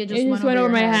your, like, it just Went over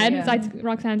my head. Yeah. Besides,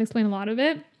 Roxanne explained a lot of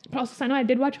it. But also, I know I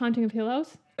did watch Haunting of Hill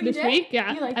House this did? week.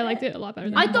 Yeah, You liked I liked it? it a lot better.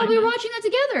 Than I thought we were Blind watching that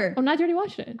together. Man. Oh, Nadia already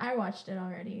watched it. I watched it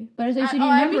already. But I thought you said you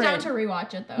I'd be remember down it. to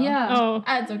rewatch it though. Yeah. Oh,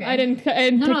 That's okay. I didn't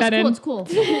No, take that in. it's cool.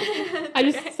 It's cool. I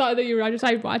just saw that you were.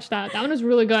 I watched that. That one was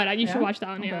really good. You should watch that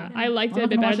one. Yeah, I liked it a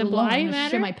bit better than Bly Manor.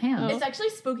 Shit my pants. It's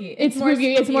actually spooky. It's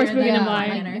spooky. It's more spooky than Bly.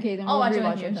 Manor. Okay, then I'll we'll watch it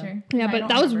rewatch with you, it then. sure. Yeah, I but don't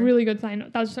that was remember. really good side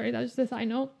note. That was just the side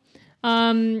note.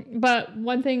 But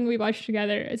one thing we watched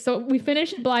together. So we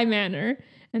finished Bly Manor,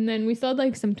 and then we still had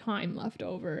like some time left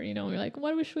over. You know, we were like,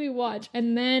 what should we watch?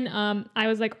 And then I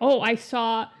was like, oh, I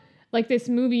saw like this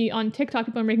movie on TikTok.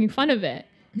 People are making fun of it,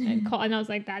 and I was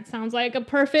like, that sounds like a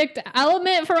perfect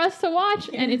element for us to watch.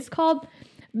 And it's called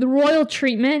The Royal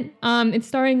Treatment. It's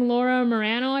starring Laura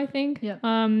Morano, I think. Yep.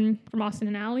 From Austin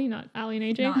and Ally, not Ally and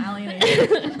AJ. Not Ally and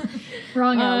AJ.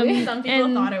 Wrong alley. Some people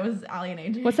and- thought it was Ally and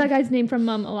AJ. What's that guy's name from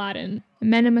Aladdin?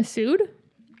 Mena Massoud.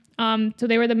 So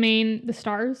they were the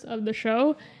stars of the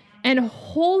show. And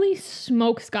holy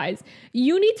smokes, guys.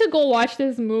 You need to go watch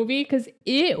this movie because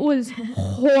it was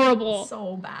horrible.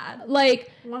 So bad.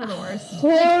 Like, One of the worst.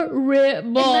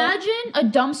 horrible. Imagine a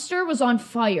dumpster was on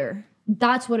fire.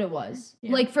 That's what it was.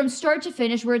 Yeah. Like from start to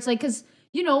finish, where it's like, because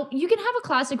you know, you can have a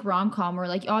classic rom-com where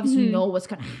like obviously you know what's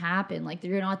gonna happen. Like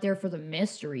you're not there for the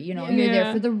mystery, you know, you're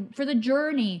Yeah. there for the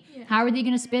journey. Yeah. How are they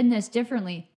gonna spin this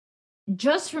differently?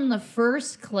 Just from the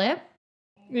first clip,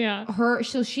 Yeah.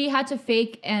 so she had to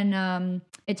fake an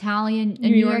Italian, a New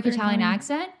New York Yorker Italian Italian.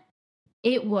 accent.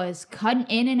 It was cutting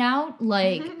in and out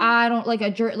like I don't like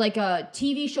a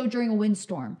TV show during a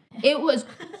windstorm. It was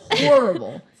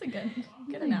horrible. That's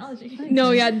a good analogy.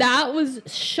 No, yeah, that was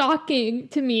shocking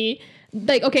to me.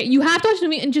 Like, okay, you have to watch the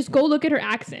movie and just go look at her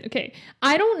accent. Okay,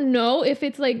 I don't know if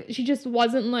it's like she just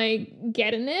wasn't like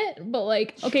getting it, but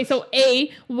like, okay, so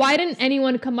why didn't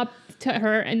anyone come up to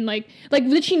her and like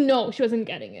did she know she wasn't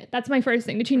getting it? That's my first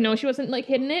thing. Did she know she wasn't like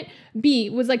hitting it? B,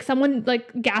 was like someone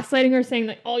like gaslighting her saying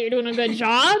like, oh, you're doing a good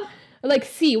job? Like,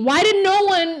 C, why did no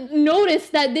one notice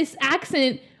that this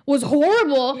accent was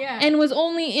horrible and was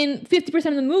only in 50%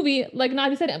 of the movie, like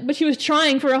Nadia said, but she was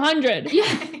trying for 100.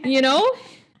 Yeah. You know?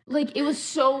 Like it was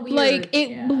so weird. Like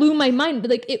it blew my mind.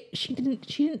 Like she didn't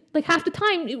like half the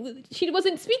time she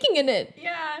wasn't speaking in it.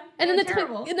 Yeah. And then the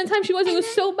time she was, it was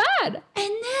so bad.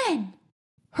 And then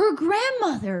her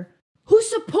grandmother, who's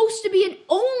supposed to be an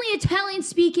only Italian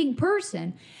speaking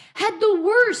person, had the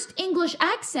worst English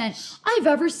accent I've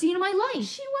ever seen in my life.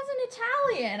 She wasn't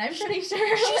Italian, I'm pretty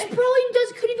sure. She's probably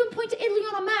couldn't even point to Italy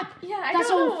on a map. Yeah, I That's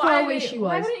don't how know far why away she was.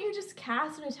 Why wouldn't you just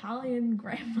cast an Italian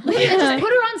grandmother? Yeah, just put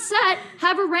her on set,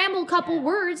 have her ramble a couple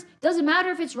words. Doesn't matter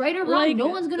if it's right or wrong. Like, no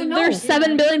one's gonna know. There's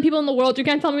 7 billion people in the world. You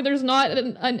can't tell me there's not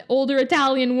an older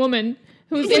Italian woman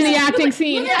who's in the acting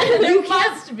scene. Yeah, there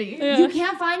must be. Yeah. You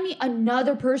can't find me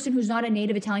another person who's not a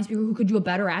native Italian speaker who could do a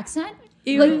better accent.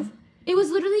 Ew. Like it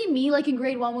was literally me, like in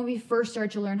grade 1 when we first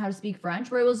started to learn how to speak French,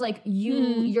 where it was like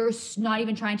you're not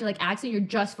even trying to like accent, you're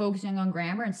just focusing on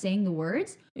grammar and saying the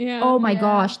words. Yeah. Oh my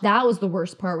gosh, that was the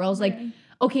worst part. Where I was like,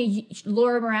 okay,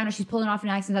 Laura Morano, she's pulling off an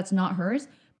accent that's not hers.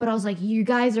 But I was like, you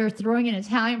guys are throwing an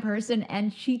Italian person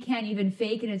and she can't even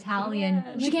fake an Italian.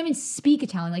 Yeah. She can't even speak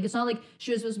Italian. Like, it's not like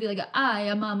she was supposed to be like, I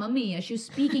am mamma mia. She was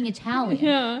speaking Italian.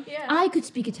 Yeah. Yeah. I could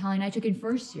speak Italian. I took it in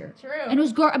first year. True. And it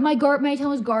was my Italian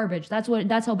was garbage. That's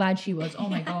how bad she was. Oh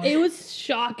my gosh. It was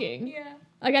shocking. Yeah.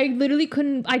 Like I literally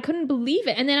couldn't believe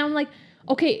it. And then I'm like,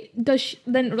 okay, does she,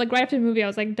 then like right after the movie I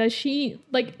was like, does she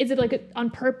like, is it like on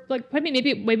purpose, like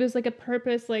maybe it was like a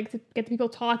purpose, like to get the people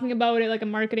talking about it, like a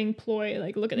marketing ploy,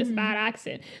 like look at this bad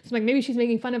accent. So like maybe she's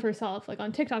making fun of herself like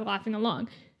on TikTok laughing along.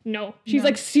 No, she's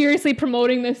like seriously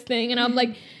promoting this thing. And I'm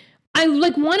like, I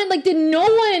like wanted, like, did no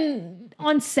one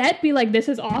on set be like, this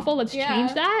is awful, let's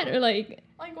change that? Or like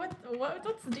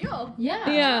what's the deal?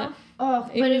 yeah. Oh,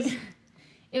 but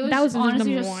it was That was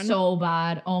honestly number just one. so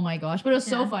bad. Oh my gosh. But it was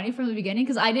so funny from the beginning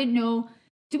because I didn't know.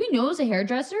 Did we know it was a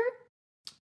hairdresser?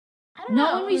 I don't know.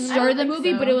 Not when we I don't started the think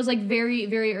movie, so. but it was like very,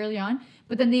 very early on.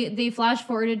 But then they flash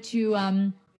forwarded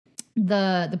to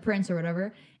the prince or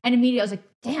whatever. And immediately I was like,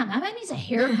 damn, that man needs a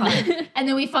haircut. And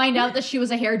then we find out that she was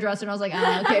a hairdresser, and I was like,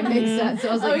 okay, makes sense. So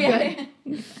I was like,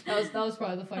 good. That was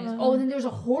probably the funniest. Oh, and then there's a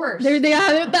horse.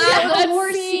 That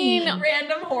horse scene.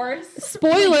 Random horse.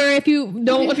 Spoiler if you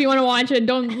want to watch it,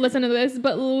 don't listen to this.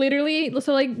 But literally,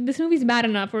 so like this movie's bad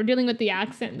enough. We're dealing with the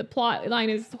accent. The plot line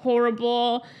is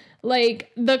horrible.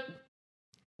 Like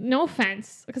no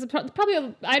offense, because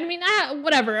probably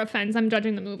whatever offense. I'm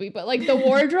judging the movie, but like the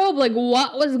wardrobe, like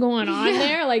what was going on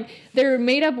there? Like their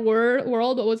made up world.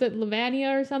 What was it,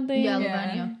 Lavania or something? Yeah,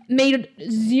 Lavania. Made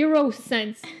zero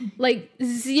sense. Like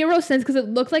zero sense, because it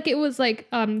looked like it was like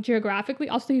geographically.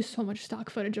 Also, they used so much stock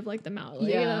footage of like the mountain.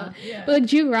 Yeah. But like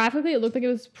geographically, it looked like it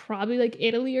was probably like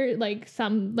Italy or like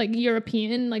some like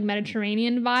European, like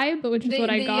Mediterranean vibe, but which is what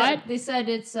I got. They said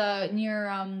it's near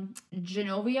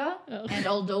Genovia and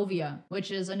Moldovia,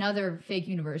 which is another fake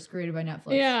universe created by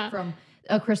Netflix. Yeah. From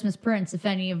A Christmas Prince, if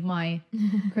any of my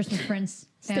Christmas Prince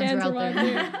fans are out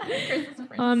there.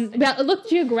 But it looked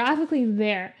geographically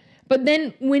there. But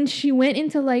then when she went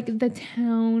into like the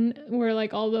town where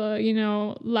like all the,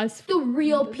 The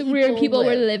real people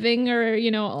were living, or,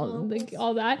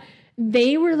 all that,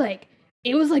 they were like,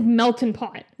 it was like melting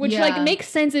pot, which like makes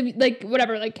sense if like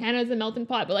whatever, like Canada's a melting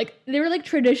pot, but like they were like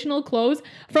traditional clothes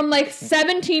from like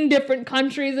 17 different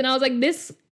countries, and I was like,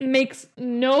 this makes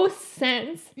no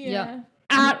sense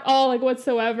at all, like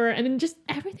whatsoever. And then just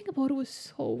everything about it was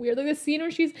so weird. Like the scene where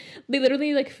they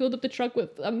literally like filled up the truck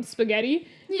with spaghetti,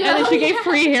 and then she gave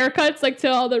free haircuts like to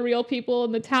all the real people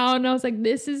in the town. And I was like,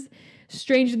 this is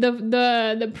strange.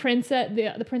 The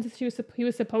princess he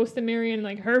was supposed to marry, and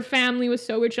like her family was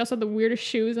so weird. She also had the weirdest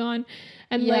shoes on,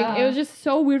 and like it was just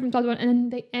so weird from top to bottom. And then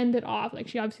they end it off like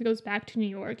she obviously goes back to New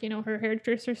York. Her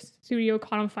hairdresser studio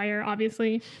caught on fire,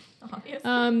 obviously.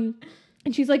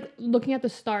 And she's like looking at the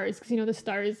stars, because the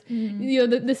stars,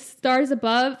 the stars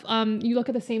above. You look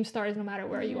at the same stars no matter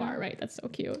where you are, right? That's so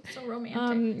cute. So romantic.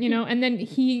 And then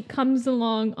he comes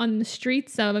along on the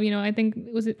streets of, I think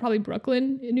it probably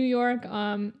Brooklyn, New York.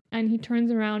 And he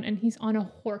turns around and he's on a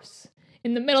horse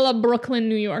in the middle of Brooklyn,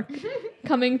 New York,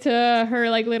 coming to her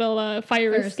like little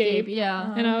fire escape.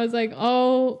 Yeah. And I was like,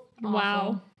 oh, Awful.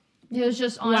 Wow. It was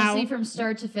just honestly from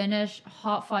start to finish,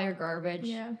 hot fire garbage.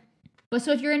 Yeah. But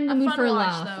so if you're in the mood for a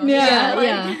laugh, though.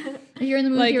 Yeah. If you're in the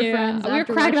mood with your friends, we were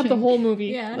cracking up the whole movie.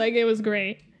 Yeah. Like it was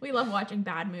great. We love watching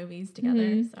bad movies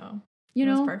together, so it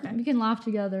was perfect. We can laugh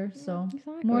together. So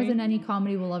more than any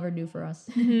comedy will ever do for us.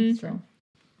 It's true.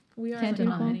 We are Can't the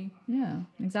deny. comedy. Yeah,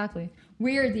 exactly.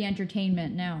 We're the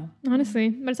entertainment now. Honestly,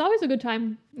 but it's always a good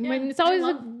time. Yeah, It's always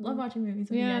love watching movies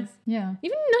with you guys. Yeah.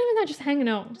 Even not even that, just hanging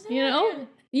out.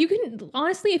 You can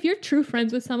honestly, if you're true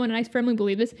friends with someone, and I firmly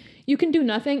believe this, you can do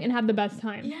nothing and have the best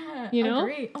time. Yeah,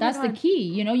 agree. That's the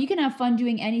key. You can have fun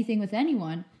doing anything with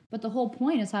anyone, but the whole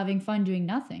point is having fun doing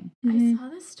nothing. I saw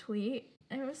this tweet.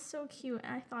 It was so cute.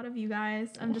 I thought of you guys.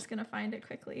 I'm just gonna find it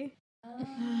quickly.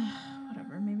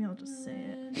 Whatever. Maybe I'll just say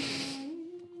it.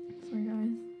 Sorry, guys.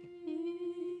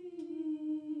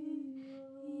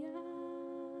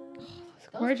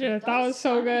 Gorgeous. That was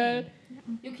so good.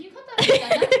 Yo, can you cut that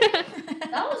again?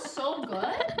 That was so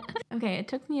good. Okay, it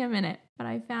took me a minute, but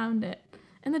I found it.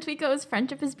 And the tweet goes,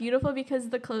 friendship is beautiful because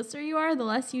the closer you are, the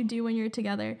less you do when you're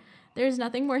together. There's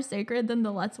nothing more sacred than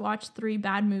the let's watch 3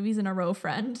 bad movies in a row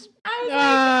friend. I was like,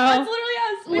 that's literally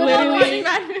us. We love watching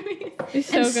bad movies. It's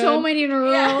so and good. So many in a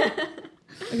row. Yeah.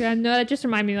 Okay, no, that just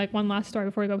reminded me like one last story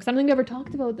before we go, because I don't think we ever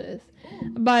talked about this.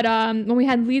 But when we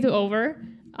had Lida over,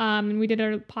 and we did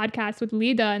our podcast with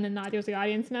Lida, and then Nadia was the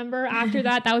audience member. After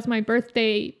that was my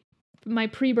birthday, my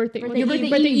pre-birthday,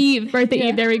 birthday eve.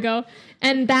 There we go.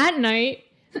 And that night,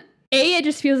 A, it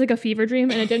just feels like a fever dream,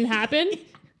 and it didn't happen.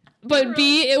 But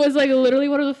B, it was like literally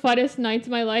one of the funnest nights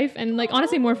of my life, and like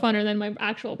honestly more funner than my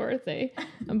actual birthday.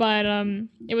 But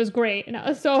it was great, and I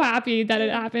was so happy that it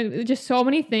happened. Just so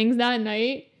many things that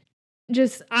night.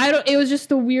 It was just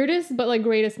the weirdest but like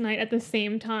greatest night at the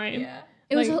same time. Yeah.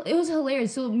 It was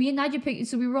hilarious. So me and Nadia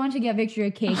we were wanting to get Victory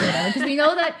a cake or whatever, because we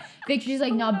know that Victory's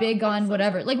like not big on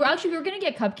whatever. Like we were gonna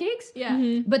get cupcakes.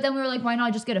 Yeah. But then we were like, why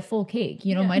not just get a full cake?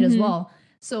 Might as well.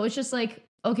 So it's just like,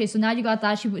 okay, so Nadia got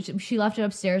that. She left it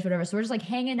upstairs, whatever. So we're just like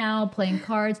hanging out, playing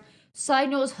cards. Side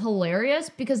note is hilarious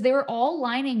because they were all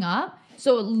lining up.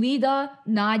 So Lida,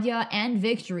 Nadia, and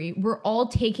Victory were all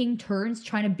taking turns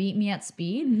trying to beat me at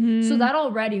speed. So that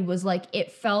already was like,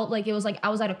 it felt like it was like I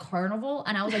was at a carnival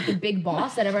and I was like the big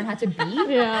boss that everyone had to beat.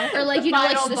 Yeah. Or like,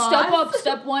 like step up,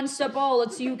 step one, step all.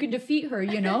 Let's see who can defeat her,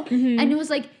 And it was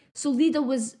like So Lida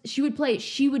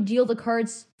she would deal the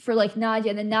cards for like Nadia,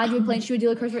 and then Nadia would play and she would deal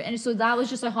the cards for, and so that was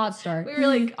just a hot start. We were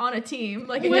like on a team,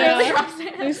 like Yeah. against It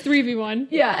Roxanne. was 3v1.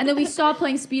 Yeah, and then we stopped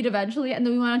playing speed eventually, and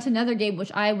then we went on to another game,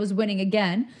 which I was winning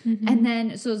again. And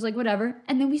then, so it was like, whatever.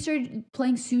 And then we started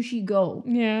playing Sushi Go.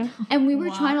 Yeah. And we were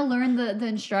Wow. trying to learn the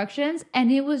instructions,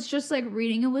 and it was just like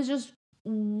reading. It was just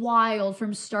wild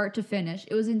from start to finish.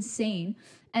 It was insane.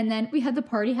 And then we had the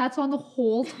party hats on the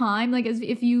whole time. Like, as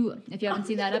if you haven't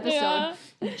seen that episode,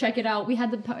 check it out. We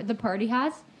had the party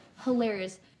hats.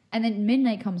 Hilarious. And then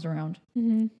midnight comes around.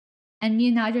 Mm-hmm. And me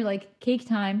and Nadia are like, cake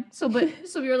time. So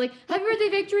we were like, happy birthday,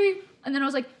 Victory. And then I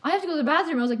was like, I have to go to the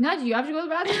bathroom. I was like, Nadia, you have to go to the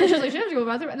bathroom? And she was like, she has to go to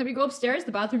the bathroom. And then we go upstairs.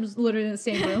 The bathroom is literally in the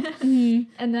same room.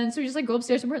 And then, so we just like go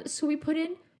upstairs. So we put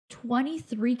in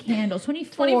 23 candles,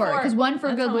 24, because one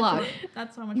for good luck.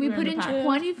 That's how much We were put the in pack.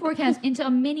 24 candles into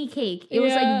a mini cake. It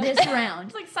was Yeah. like this round.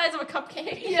 It's like the size of a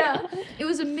cupcake. Yeah, it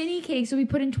was a mini cake, so we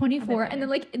put in 24, and then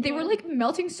like they were like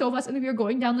melting so fast, and then we were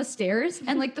going down the stairs,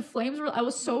 and like the flames were. I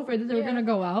was so afraid that they were gonna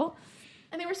go out.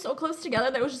 And they were so close together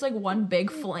that it was just like one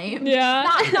big flame. Yeah.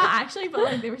 Not actually, but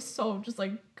like they were so just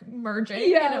like merging.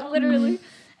 Yeah, You know? literally.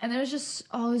 And it was just,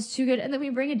 it was too good. And then we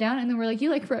bring it down, and then we're like,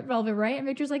 you like red velvet, right? And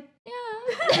Victor's like, yeah.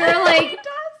 And we're like,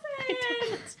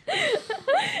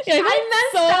 Yeah, I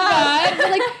so messed bad.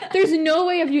 But like, there's no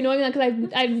way of you knowing that because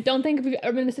I don't think we've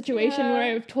ever been in a situation Yeah.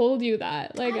 where I've told you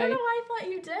that. Like, I don't know why I thought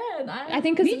you did. I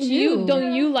think because Me you too.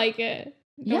 don't you like it.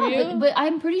 yeah, you? but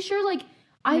I'm pretty sure like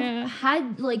I've Yeah.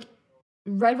 had like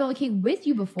red velvet cake with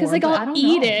you before. Because like but I I'll don't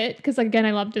eat know. it because again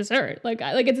I love dessert. Like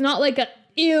it's not like a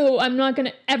ew. I'm not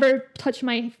gonna ever touch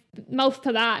my mouth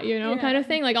to that, you know, kind of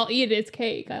thing. Like I'll eat it. It's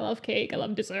cake. I love cake. I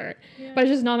love dessert, but it's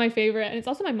just not my favorite. And it's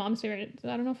also my mom's favorite. So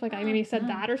I don't know if like I maybe said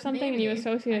that or something and you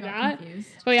associated that.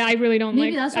 But yeah, I really don't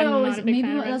Maybe like. that's why I'm I not always a big maybe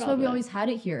fan of red that's why we velvet. always had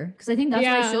it here because I think that's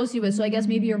what I Yeah. associate with. So I guess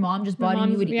maybe your mom just bought it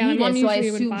and you would yeah, my eat mom it. So I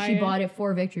usually would assume buy she it. bought it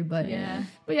for Victory. But Yeah.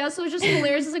 But yeah, so it's just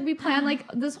hilarious. It's like we planned like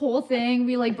this whole thing.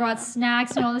 We like brought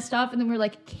snacks and all this stuff, and then we're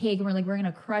like cake, and we're like we're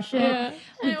gonna crush it. Yeah.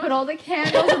 We put all the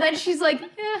candles, and then she's like,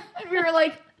 yeah, and we were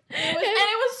like, And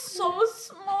it was so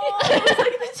small. It was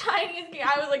like the tiniest cake.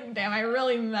 I was like, damn, I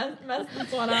really messed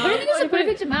this one up. I don't think it was a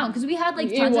perfect amount because we had like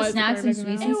It tons of was a snacks and perfect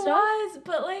sweets amount. and It stuff. was,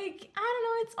 but like, I don't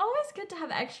know. It's always good to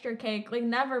have extra cake. Like,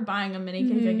 never buying a mini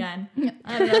cake again.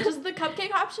 I don't know. Just the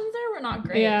cupcake options there were not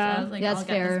great. Yeah. So I was like, That's I'll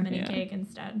fair. get this mini Yeah. cake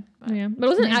instead. But Yeah, but it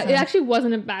wasn't. Makes It sense. actually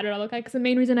wasn't a bad at all. Because the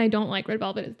main reason I don't like red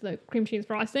velvet is the cream cheese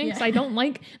frosting. Yeah. Because I don't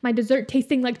like my dessert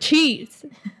tasting like cheese.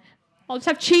 I'll just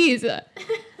have cheese.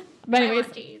 But I anyways,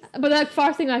 want cheese. but that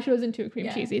frosting actually wasn't too cream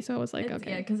Yeah. cheesy, so I was like, Yeah,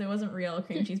 okay. because it wasn't real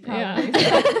cream cheese, Yeah.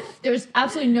 probably. There's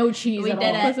absolutely no cheese We at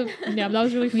did all. it. Yeah, that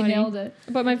was really We funny. nailed it.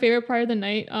 But my favorite part of the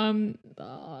night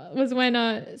was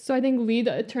when so I think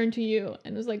Lida turned to you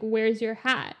and was like, "Where's your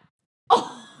hat?"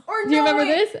 Or Do you remember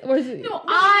wait. this? Or is it? No,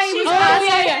 I was Oh, asking.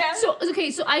 yeah, yeah. So okay,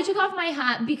 so I took off my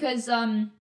hat because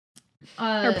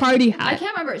Her party I hat.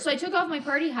 can't remember. So I took off my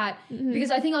party hat Mhm.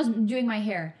 because I think I was doing my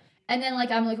hair. And then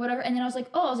like I'm like whatever. And then I was like,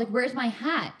 where's my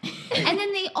hat? And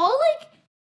then they all like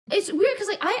it's weird because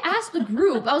like I asked the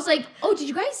group, I was like, oh, did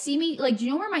you guys see me? Like, do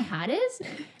you know where my hat is?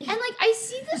 And like I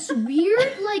see this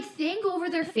weird like thing over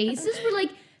their faces where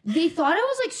like they thought I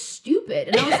was like stupid.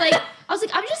 And I was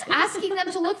like, I'm just asking them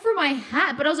to look for my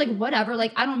hat. But I was like, whatever.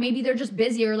 Like, I don't know, maybe they're just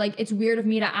busy or like it's weird of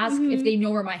me to ask if they know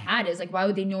where my hat is. Like, why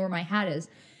would they know where my hat is?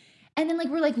 And then like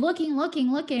we're like looking,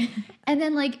 and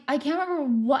then like I can't remember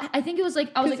what I think it was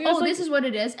like I was 'Cause like, it was oh, like- this is what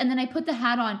it is, and then I put the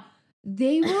hat on.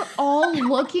 They were all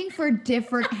looking for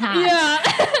different hats.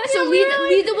 Yeah. So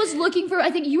Lida was looking for.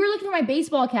 I think you were looking for my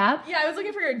baseball cap, Yeah, I was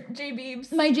looking for your J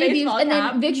Beebs. my J Beebs, baseball and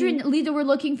cap. then Victor and Lida were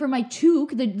looking for my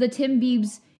toque, the Tim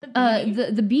Biebs,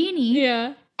 beanie. the beanie.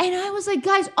 Yeah. And I was like,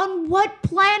 guys, on what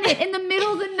planet in the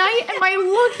middle of the night am I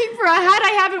looking for a hat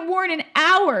I haven't worn in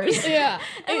hours? Yeah.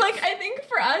 And like I think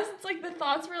for us, it's like the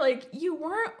thoughts were like, you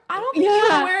weren't. I don't think you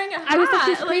Yeah. were wearing a hat. I was like,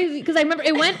 this Like, crazy because I remember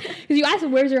it went because you asked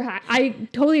where's your hat. I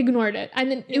totally ignored it, and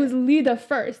then it was Lida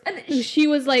first, And and she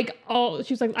was like, oh,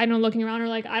 she was like, I don't know, looking around her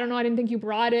like, I don't know, I didn't think you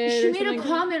brought it. She or made a something.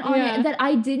 comment on Yeah. it that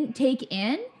I didn't take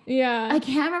in. Yeah. I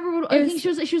can't remember what. It I think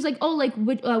was- she was like, oh, like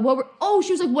what were? Oh,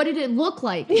 she was like, what did it look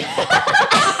like?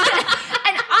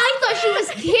 And I thought she was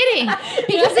kidding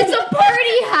because it's a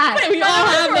party hat. We all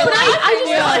have But them.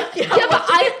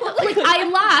 I just but I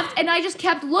laughed and I just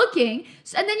kept looking,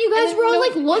 and then you guys were all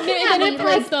like looking at then me it like.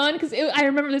 pressed on because I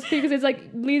remember this because it's like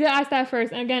Lida asked that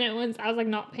first, and again I was like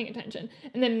not paying attention,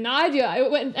 and then Nadia, I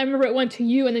remember it went to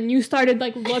you, and then you started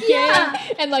like looking Yeah.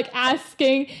 and like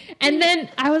asking, and then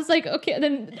I was like, okay,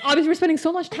 then obviously we're spending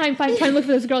so much time trying to look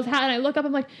for this girl's hat, and I look up,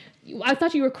 I'm like, I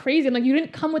thought you were crazy. I'm like, you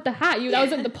didn't come with the hat. That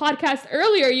was at the podcast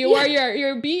earlier. You wore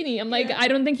your beanie. I'm like, I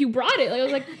don't think you brought it.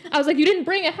 Like, I was like, you didn't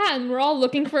bring a hat, and we're all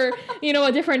looking for,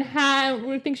 a different hat.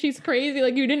 We think she's crazy.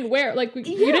 Like, you didn't wear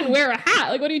you didn't wear a hat.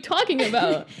 Like, what are you talking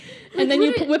about? And then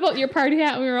you whip out your party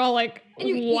hat, and we were all like,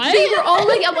 what? They were all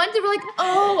like, at once they were like,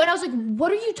 oh, and I was like,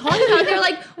 what are you talking about? They're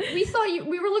like, we thought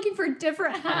we were looking for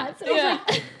different hats. And I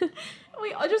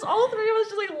was like, all three of us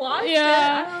just like lost it.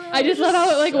 I just love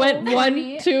how it like went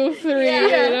funny. 1, 2,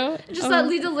 3. Just that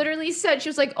Lisa literally said, she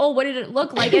was like, oh, what did it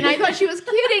look like? And I thought she was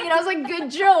kidding, and I was like, good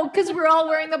joke, because we're all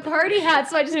wearing the party hats,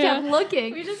 so I just kept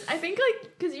looking. I think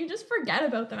like because you just forget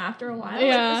about them after a while.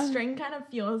 Yeah. Like the string kind of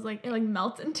feels like it like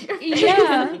melts into your face.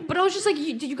 Yeah, but I was just like,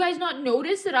 did you guys not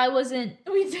notice that I wasn't?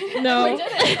 We didn't. No, we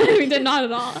didn't. we did not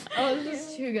at all. Oh, it was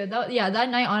just too good. That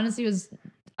night honestly was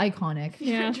iconic.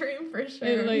 Yeah, Dream for sure.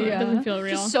 It doesn't feel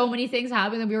real. Just so many things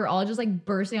happened that we were all just like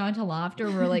bursting out into laughter.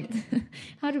 We're like,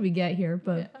 how did we get here?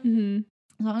 But it's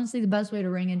honestly the best way to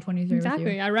ring in 23 exactly.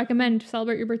 with you. I recommend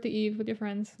celebrate your birthday eve with your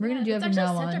friends. We're gonna do it from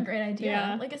now on. It's such a great idea.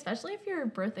 Yeah. Like especially if your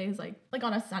birthday is like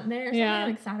on a Sunday or something. Yeah.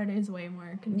 Like Saturday is way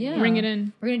more convenient. Yeah. Bring it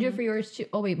in. We're gonna do it for yours too.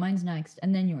 Oh wait, mine's next,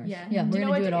 and then yours. Yeah. Yeah. Do We're you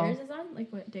know gonna what do it day all. yours is on?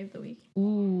 Like what day of the week?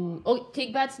 Ooh. Oh,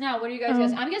 take bets now. What are you guys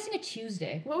guessing? I'm guessing a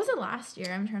Tuesday. What was it last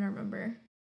year? I'm trying to remember.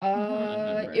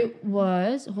 remember. It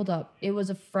was. Hold up. It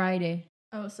was a Friday.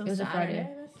 Oh, so It was a Saturday. Friday.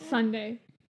 this year? Sunday.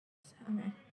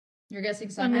 Okay. You're guessing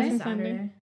I'm Sunday. guessing Saturday. Sunday.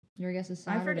 Your guess is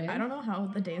I Saturday. forget. I don't know how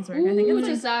the days work. Ooh, I think it's it's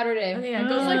a like, Saturday. okay, yeah, it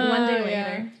goes like one day later.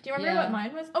 yeah. Do you remember Yeah. what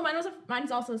mine was? Oh,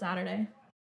 mine's also Saturday.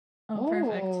 Oh,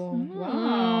 perfect.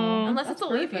 Wow. Unless That's it's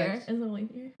a leap year. perfect. Is it a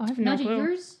leap year? I have no Imagine clue.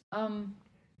 yours.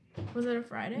 Was it a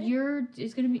Friday?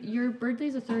 It's gonna be your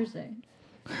birthday's a Thursday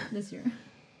this year.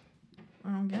 I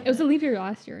don't get It was a leap year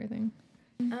last year, I think.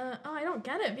 I don't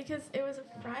get it because it was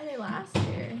a Friday last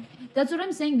year. That's what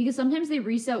I'm saying, because sometimes they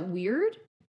reset weird.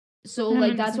 So That like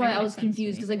doesn't that's why make I any was sense to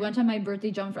confused, me. because like one time my birthday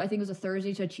jumped I think it was a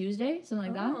Thursday to a Tuesday,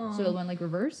 something like that. So it went like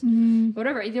reverse. But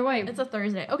whatever, either way. It's a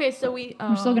Thursday. Okay, so we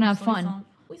We're still gonna have fun.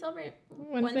 We celebrate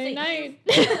Wednesday night.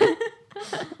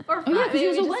 or Oh, yeah, 'cause Friday. it was we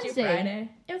a just do Wednesday. Friday.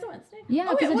 It was a Wednesday. Yeah,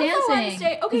 Oh, because it of was a dancing.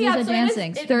 Wednesday. Okay, 'Cause yeah, of so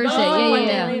dancing. it is, Thursday. goes Yeah, one day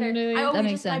yeah. later. That I always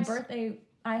makes just sense. my birthday.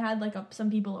 I had like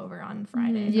some people over on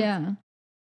Friday. Yeah.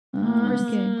 Okay.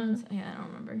 Yeah, I don't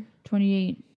remember.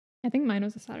 28. I think mine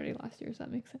was a Saturday last year, so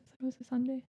that makes sense. It was a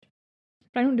Sunday.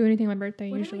 But I don't do anything on my birthday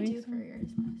What usually. did we do so- for yours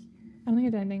last year? I don't think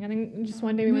I did anything. I think just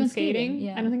one day we went skating.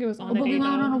 Yeah. I don't think it was Oh, on the but day we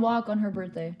went though. on a walk on her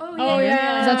birthday. Oh yeah,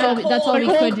 yeah. That's all we- that's all we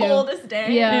could do. Coldest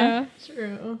day. Yeah. Yeah.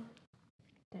 True.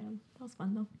 Damn, that was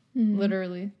fun though. Mhm.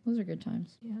 Literally. Those are good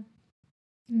times. Yeah.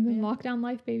 And then Yeah. lockdown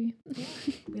life, baby.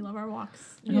 We love our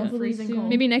walks. Yeah. Hopefully Freezing soon. cold.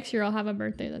 Maybe next year I'll have a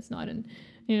birthday that's not in,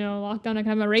 lockdown. I can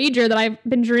have a rager that I've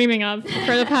been dreaming of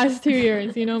for the past 2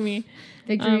 years. You know me.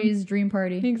 Victory's dream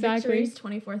party. Exactly. Victory's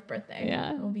 24th birthday.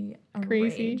 Yeah. It will be a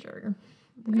Crazy. rager.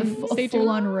 Stay A tuned.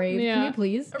 full-on rave. Yeah. Can we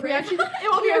please? It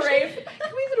will be a rave.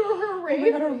 Can we do a rave? Oh my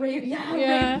God, a rave. Yeah,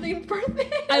 Yeah. rave themed birthday.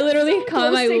 I literally So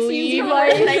come, I close, 16 leave.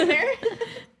 hours nightmare.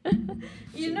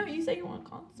 You say you want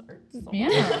concerts. So. Yeah.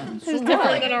 It's So different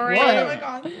what? than a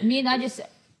What? rave. Me and I just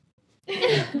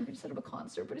we're gonna set up a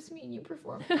concert, but it's me and you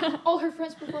perform. All her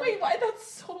friends perform. Wait, why? That's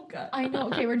so good. I know.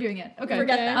 Okay, we're doing it. Okay.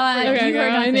 Forget that. Okay, you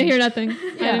heard I didn't nothing. hear nothing. I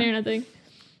Yeah. didn't hear nothing.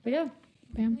 But yeah,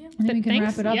 Bam. Yeah. I think we can Thanks.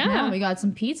 wrap it up Yeah. now. We got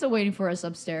some pizza waiting for us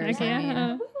upstairs. Heck I yeah.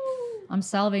 mean, I'm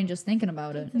salivating just thinking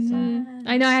about it. Mhm.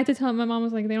 I know. I had to tell my mom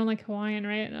was like, they don't like Hawaiian,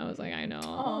 right? And I was like, I know.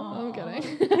 I'm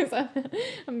kidding. So,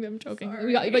 I'm joking. Sorry.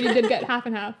 We got, but you did get half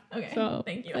and half. Okay. So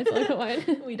Thank you. I still like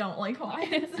Hawaiian. We don't like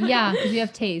Hawaiians. Yeah, because we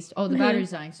have taste. Oh, the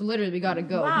battery's dying, so literally we gotta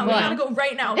go. Wow, we But- gotta go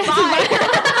right now.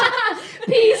 Bye.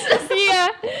 Peace. Yeah.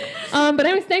 But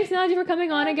anyways, thanks Nadia for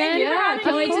coming on again. Yeah, Of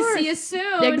can't wait to course. see you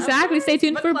soon. Exactly. Stay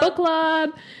tuned Book for club. book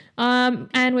club.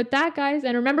 And with that, guys,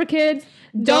 and remember, kids,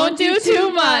 Don't do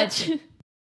too much.